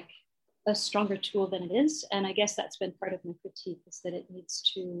seem like a stronger tool than it is. And I guess that's been part of my critique, is that it needs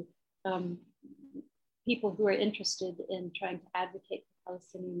to, people who are interested in trying to advocate for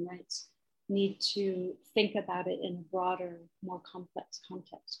Palestinian rights need to think about it in a broader, more complex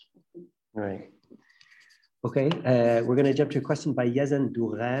context, I think. Right. Okay, we're going to jump to a question by Yazan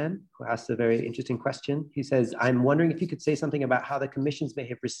Duran, who asked a very interesting question. He says, I'm wondering if you could say something about how the commissions may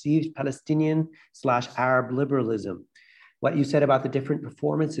have received Palestinian/Arab liberalism. What you said about the different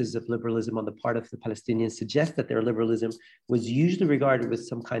performances of liberalism on the part of the Palestinians suggests that their liberalism was usually regarded with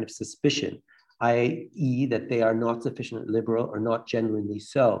some kind of suspicion, i.e. that they are not sufficiently liberal or not genuinely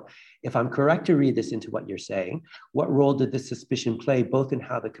so. If I'm correct to read this into what you're saying, what role did this suspicion play both in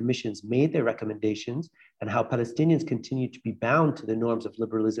how the commissions made their recommendations and how Palestinians continue to be bound to the norms of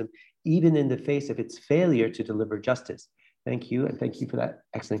liberalism, even in the face of its failure to deliver justice? Thank you, and thank you for that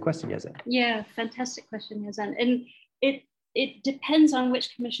excellent question, Yazan. Yeah, fantastic question, Yazan. And it depends on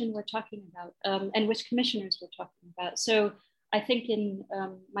which commission we're talking about and which commissioners we're talking about. So I think in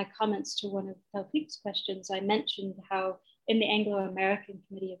my comments to one of Tawfiq's questions, I mentioned how in the Anglo-American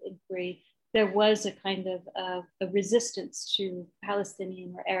Committee of Inquiry, there was a kind of a resistance to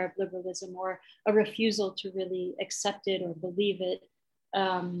Palestinian or Arab liberalism, or a refusal to really accept it or believe it,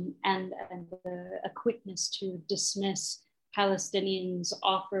 and a quickness to dismiss Palestinians'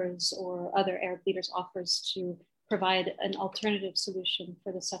 offers or other Arab leaders' offers to provide an alternative solution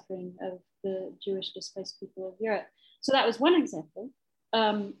for the suffering of the Jewish displaced people of Europe. So that was one example.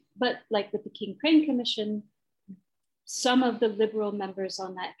 But like with the King Crane Commission, some of the liberal members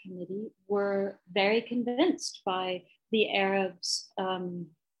on that committee were very convinced by the Arabs'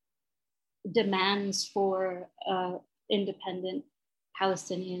 demands for independent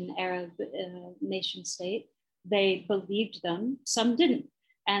Palestinian Arab nation state. They believed them, some didn't.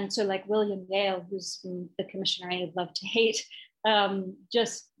 And so like William Yale, who's the commissioner I'd love to hate,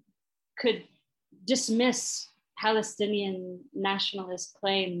 just could dismiss Palestinian nationalist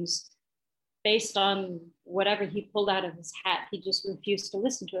claims based on whatever he pulled out of his hat. He just refused to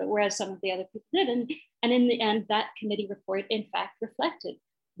listen to it, whereas some of the other people did. And in the end, that committee report, in fact, reflected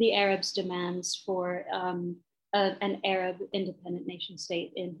the Arabs' demands for an Arab independent nation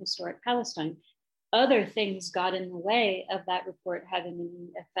state in historic Palestine. Other things got in the way of that report having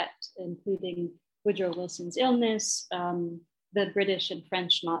an effect, including Woodrow Wilson's illness, the British and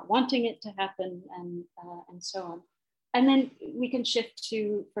French not wanting it to happen, and so on. And then we can shift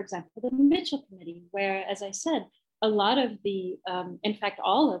to, for example, the Mitchell Committee, where, as I said, a lot of the, in fact,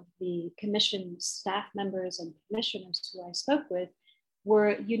 all of the commission staff members and commissioners who I spoke with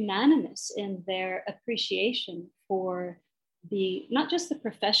were unanimous in their appreciation for the, not just the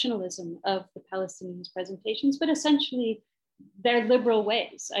professionalism of the Palestinians' presentations, but essentially their liberal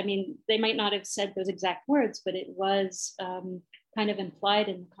ways. I mean, they might not have said those exact words, but it was kind of implied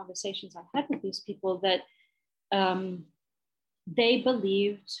in the conversations I had with these people that they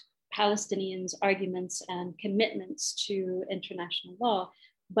believed Palestinians' arguments and commitments to international law,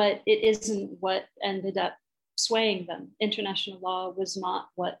 but it isn't what ended up swaying them. International law was not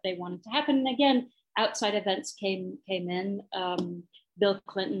what they wanted to happen. And again, outside events came in. Bill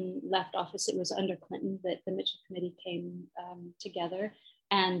Clinton left office. It was under Clinton that the Mitchell Committee came together,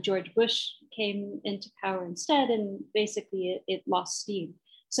 and George Bush came into power instead, and basically it lost steam.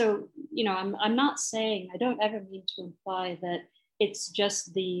 So, you know, I'm not saying, I don't ever mean to imply that it's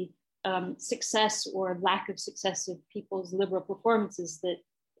just the success or lack of success of people's liberal performances that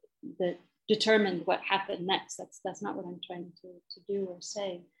determined what happened next. That's not what I'm trying to do or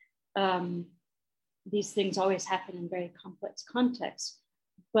say. These things always happen in very complex contexts.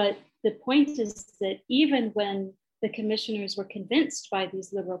 But the point is that even when the commissioners were convinced by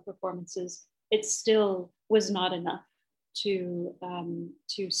these liberal performances, it still was not enough to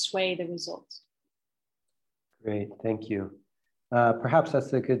sway the results. Great, thank you. Perhaps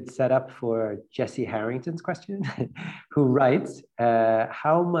that's a good setup for Jesse Harrington's question, who writes,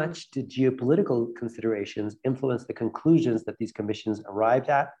 how much did geopolitical considerations influence the conclusions that these commissions arrived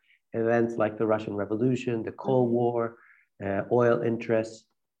at? Events like the Russian Revolution, the Cold War, oil interests.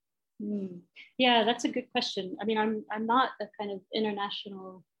 Yeah, that's a good question. I mean, I'm not a kind of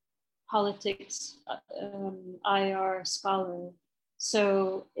international politics IR scholar,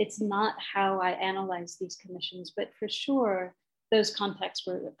 so it's not how I analyze these commissions, but for sure, those contexts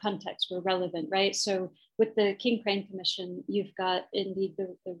were relevant, right? So with the King Crane Commission, you've got indeed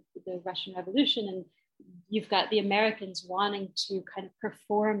the Russian Revolution, and you've got the Americans wanting to kind of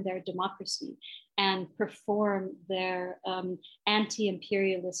perform their democracy and perform their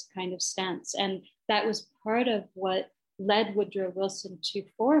anti-imperialist kind of stance. And that was part of what led Woodrow Wilson to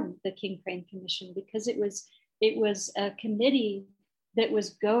form the King Crane Commission, because it was a committee that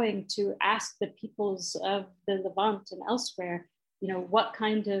was going to ask the peoples of the Levant and elsewhere, you know, what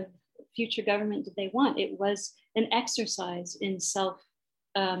kind of future government did they want? It was an exercise in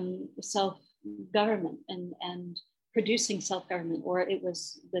self-government and producing self-government, or it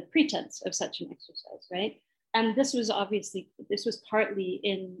was the pretense of such an exercise, right? And this was partly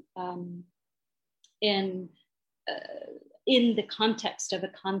in the context of a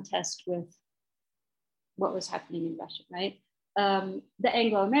contest with what was happening in Russia, right? The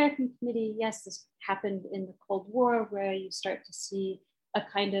Anglo-American Committee, yes, this happened in the Cold War, where you start to see a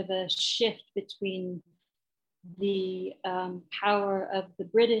kind of a shift between the power of the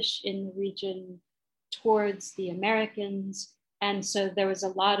British in the region towards the Americans. And so there was a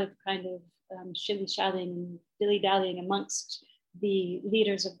lot of kind of shilly-shallying and dilly-dallying amongst the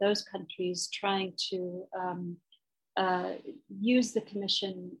leaders of those countries, trying to use the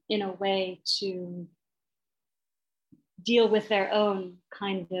commission in a way to deal with their own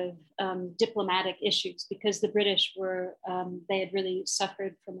kind of diplomatic issues, because the British were, they had really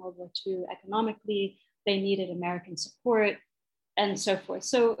suffered from World War II economically. They needed American support and so forth.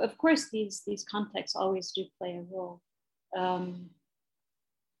 So of course, these contexts always do play a role.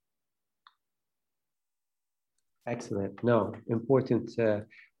 Excellent. No, important.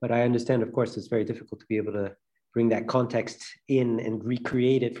 But I understand, of course, it's very difficult to be able to bring that context in and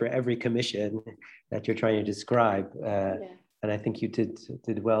recreate it for every commission that you're trying to describe. And I think you did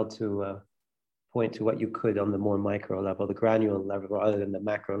well to point to what you could on the more micro level, the granular level, rather than the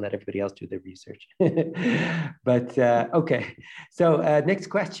macro, and let everybody else do their research. But okay, so next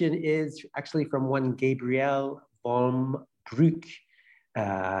question is actually from one Gabrielle von Brück,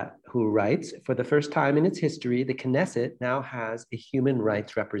 who writes, for the first time in its history, the Knesset now has a human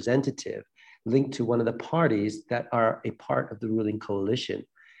rights representative linked to one of the parties that are a part of the ruling coalition.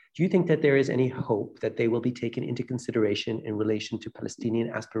 Do you think that there is any hope that they will be taken into consideration in relation to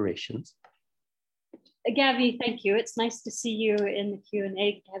Palestinian aspirations? Gabby, thank you. It's nice to see you in the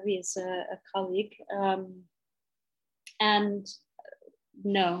Q&A. Gabby is a colleague. And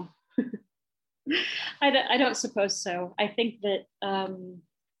no, I don't suppose so. I think that,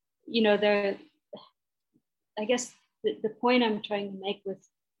 you know, I guess the point I'm trying to make with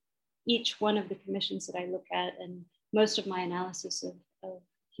each one of the commissions that I look at, and most of my analysis of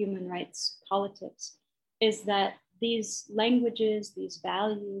human rights politics, is that these languages, these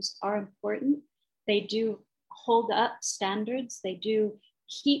values are important. They do hold up standards. They do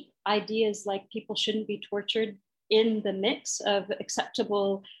keep ideas like people shouldn't be tortured in the mix of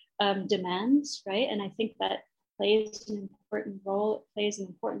acceptable demands, right? And I think that plays an important role. It plays an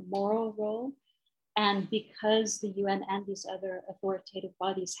important moral role. And because the UN and these other authoritative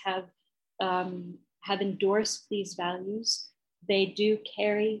bodies have endorsed these values, they do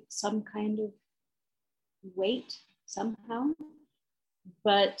carry some kind of weight somehow,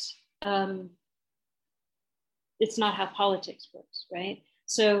 but it's not how politics works, right?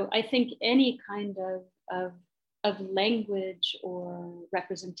 So I think any kind of language or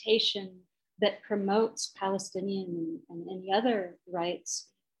representation that promotes Palestinian and any other rights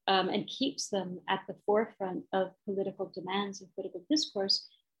and keeps them at the forefront of political demands and political discourse,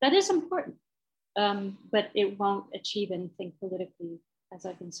 that is important. But it won't achieve anything politically, as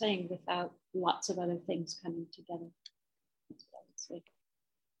I've been saying, without lots of other things coming together. That's what I would say.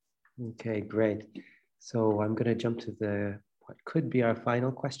 Okay, great. So I'm going to jump to what could be our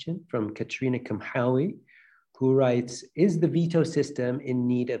final question from Katrina Kamhawi, who writes, is the veto system in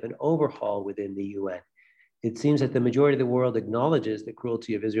need of an overhaul within the UN? It seems that the majority of the world acknowledges the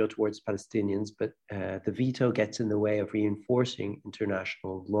cruelty of Israel towards Palestinians, but the veto gets in the way of reinforcing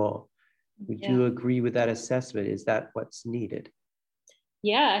international law. Would you agree with that assessment? Is that what's needed?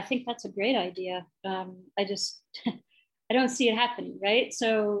 Yeah, I think that's a great idea. I just, I don't see it happening, right?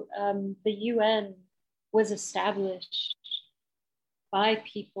 So the UN was established by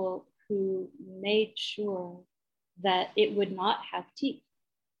people who made sure that it would not have teeth,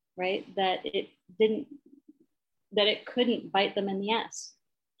 right? That it couldn't bite them in the ass.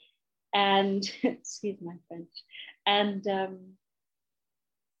 And excuse my French. And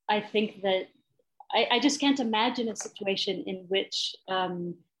I think that I just can't imagine a situation in which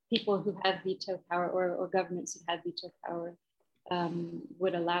people who have veto power or governments who have veto power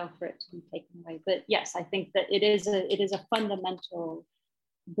would allow for it to be taken away. But yes, I think that it is a fundamental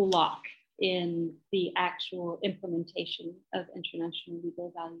block in the actual implementation of international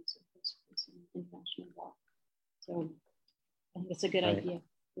legal values and principles in international law. So I think it's a good idea.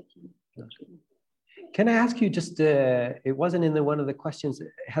 Can I ask you just, it wasn't in one of the questions,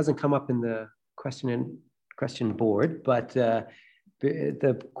 it hasn't come up in the question board, but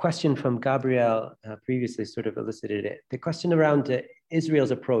the question from Gabrielle previously sort of elicited it. The question around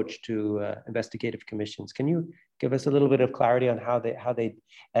Israel's approach to investigative commissions. Can you give us a little bit of clarity on how they,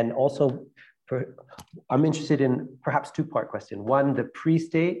 and also I'm interested in perhaps two-part question. One, the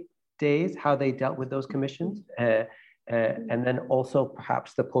pre-state days, how they dealt with those commissions, and then also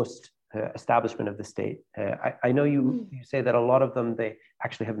perhaps the post establishment of the state. I know you say that a lot of them, they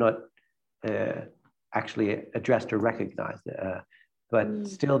actually have not actually addressed or recognized, but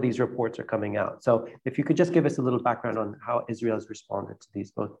still these reports are coming out. So if you could just give us a little background on how Israel has responded to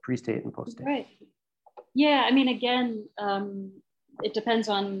these, both pre-state and post-state. Right. Yeah, I mean, again, it depends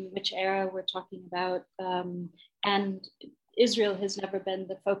on which era we're talking about. And Israel has never been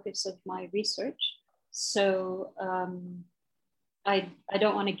the focus of my research. So I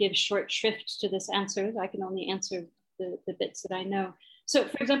don't want to give short shrift to this answer. I can only answer the bits that I know. So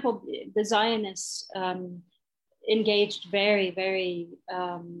for example, the Zionists engaged very, very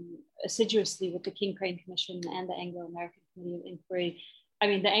assiduously with the King-Crane Commission and the Anglo-American Committee of Inquiry. I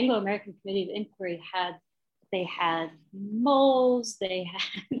mean, the Anglo-American Committee of Inquiry had moles, they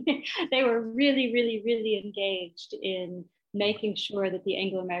were really, really, really engaged in making sure that the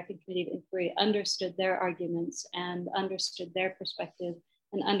Anglo-American Committee of Inquiry understood their arguments and understood their perspective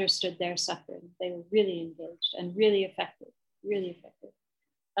and understood their suffering. They were really engaged and really effective, really effective.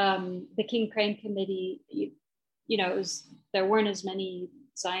 The King-Crane Committee, you know, there weren't as many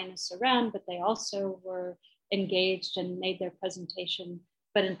Zionists around, but they also were engaged and made their presentation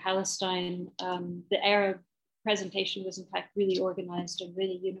But in Palestine, the Arab presentation was in fact really organized and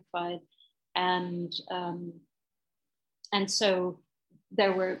really unified. And so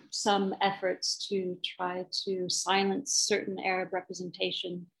there were some efforts to try to silence certain Arab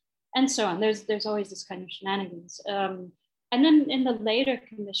representation and so on. There's always this kind of shenanigans. And then in the later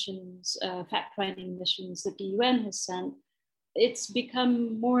commissions, fact-finding missions that the UN has sent, it's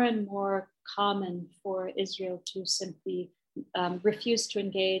become more and more common for Israel to simply refuse to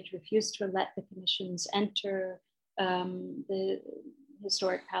engage, refuse to let the commissions enter the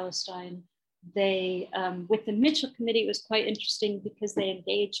historic Palestine. They, with the Mitchell Committee, it was quite interesting because they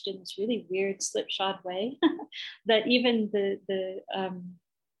engaged in this really weird slipshod way that even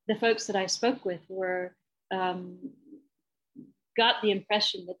the folks that I spoke with were, got the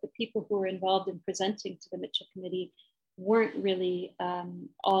impression that the people who were involved in presenting to the Mitchell Committee weren't really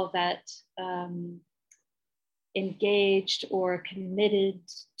all that engaged or committed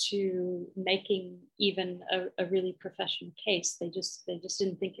to making even a really professional case. They just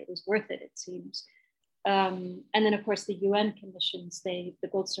didn't think it was worth it, it seems. And then of course the UN commissions, the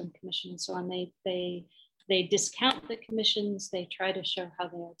Goldstone Commission and so on, they discount the commissions. They try to show how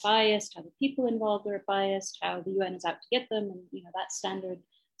they are biased, how the people involved are biased, how the UN is out to get them. And that standard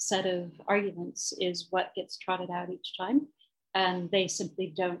set of arguments is what gets trotted out each time. And they simply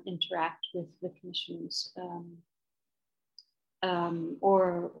don't interact with the commissions,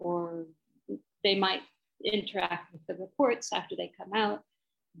 or they might interact with the reports after they come out,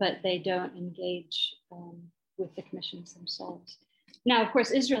 but they don't engage with the commissions themselves. Now, of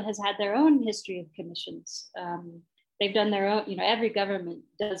course, Israel has had their own history of commissions. They've done their own, every government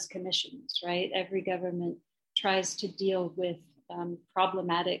does commissions, right? Every government tries to deal with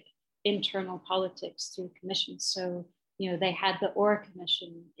problematic internal politics through commissions. So, they had the Orr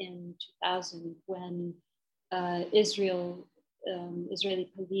Commission in 2000 when Israeli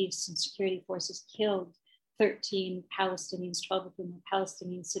police and security forces killed 13 Palestinians, 12 of them were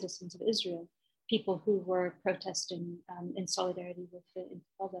Palestinian citizens of Israel, people who were protesting in solidarity with the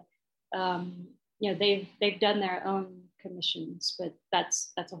Intifada. They've done their own commissions, but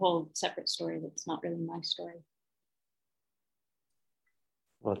that's a whole separate story. That's not really my story.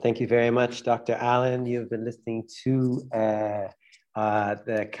 Well, thank you very much, Dr. Allen. You've been listening to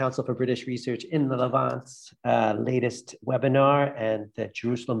the Council for British Research in the Levant's latest webinar and the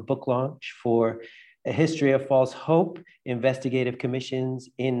Jerusalem book launch for A History of False Hope, Investigative Commissions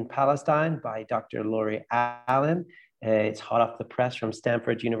in Palestine by Dr. Laurie Allen. It's hot off the press from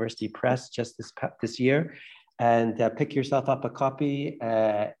Stanford University Press just this year. And pick yourself up a copy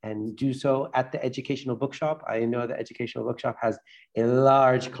and do so at the Educational Bookshop. I know the Educational Bookshop has a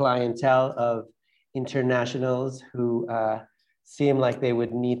large clientele of internationals who seem like they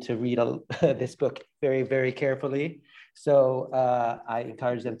would need to read this book very, very carefully. So I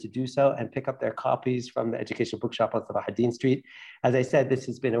encourage them to do so and pick up their copies from the Educational Bookshop on Salahuddin Street. As I said, this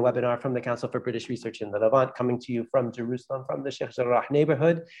has been a webinar from the Council for British Research in the Levant, coming to you from Jerusalem, from the Sheikh Jarrah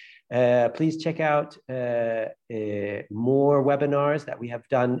neighborhood. Please check out more webinars that we have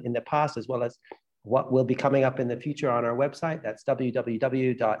done in the past, as well as what will be coming up in the future on our website. That's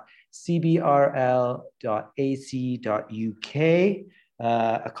www.cbrl.ac.uk.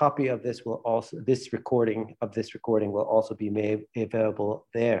 A copy of this will also, this recording will also be made available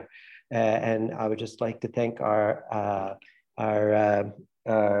there. And I would just like to thank our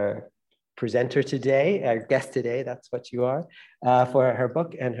presenter today, our guest today, that's what you are, for her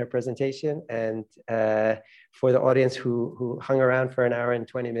book and her presentation, and for the audience who hung around for an hour and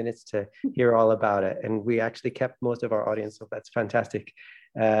 20 minutes to hear all about it. And we actually kept most of our audience, so that's fantastic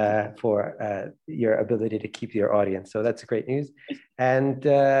for your ability to keep your audience. So that's great news. And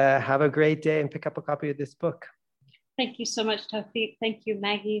have a great day and pick up a copy of this book. Thank you so much, Tawfiq. Thank you,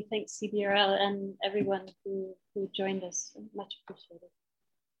 Maggie. Thanks, CBRL, and everyone who joined us. Much appreciated.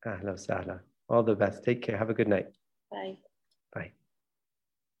 Ahlan wa sahlan. All the best. Take care. Have a good night. Bye.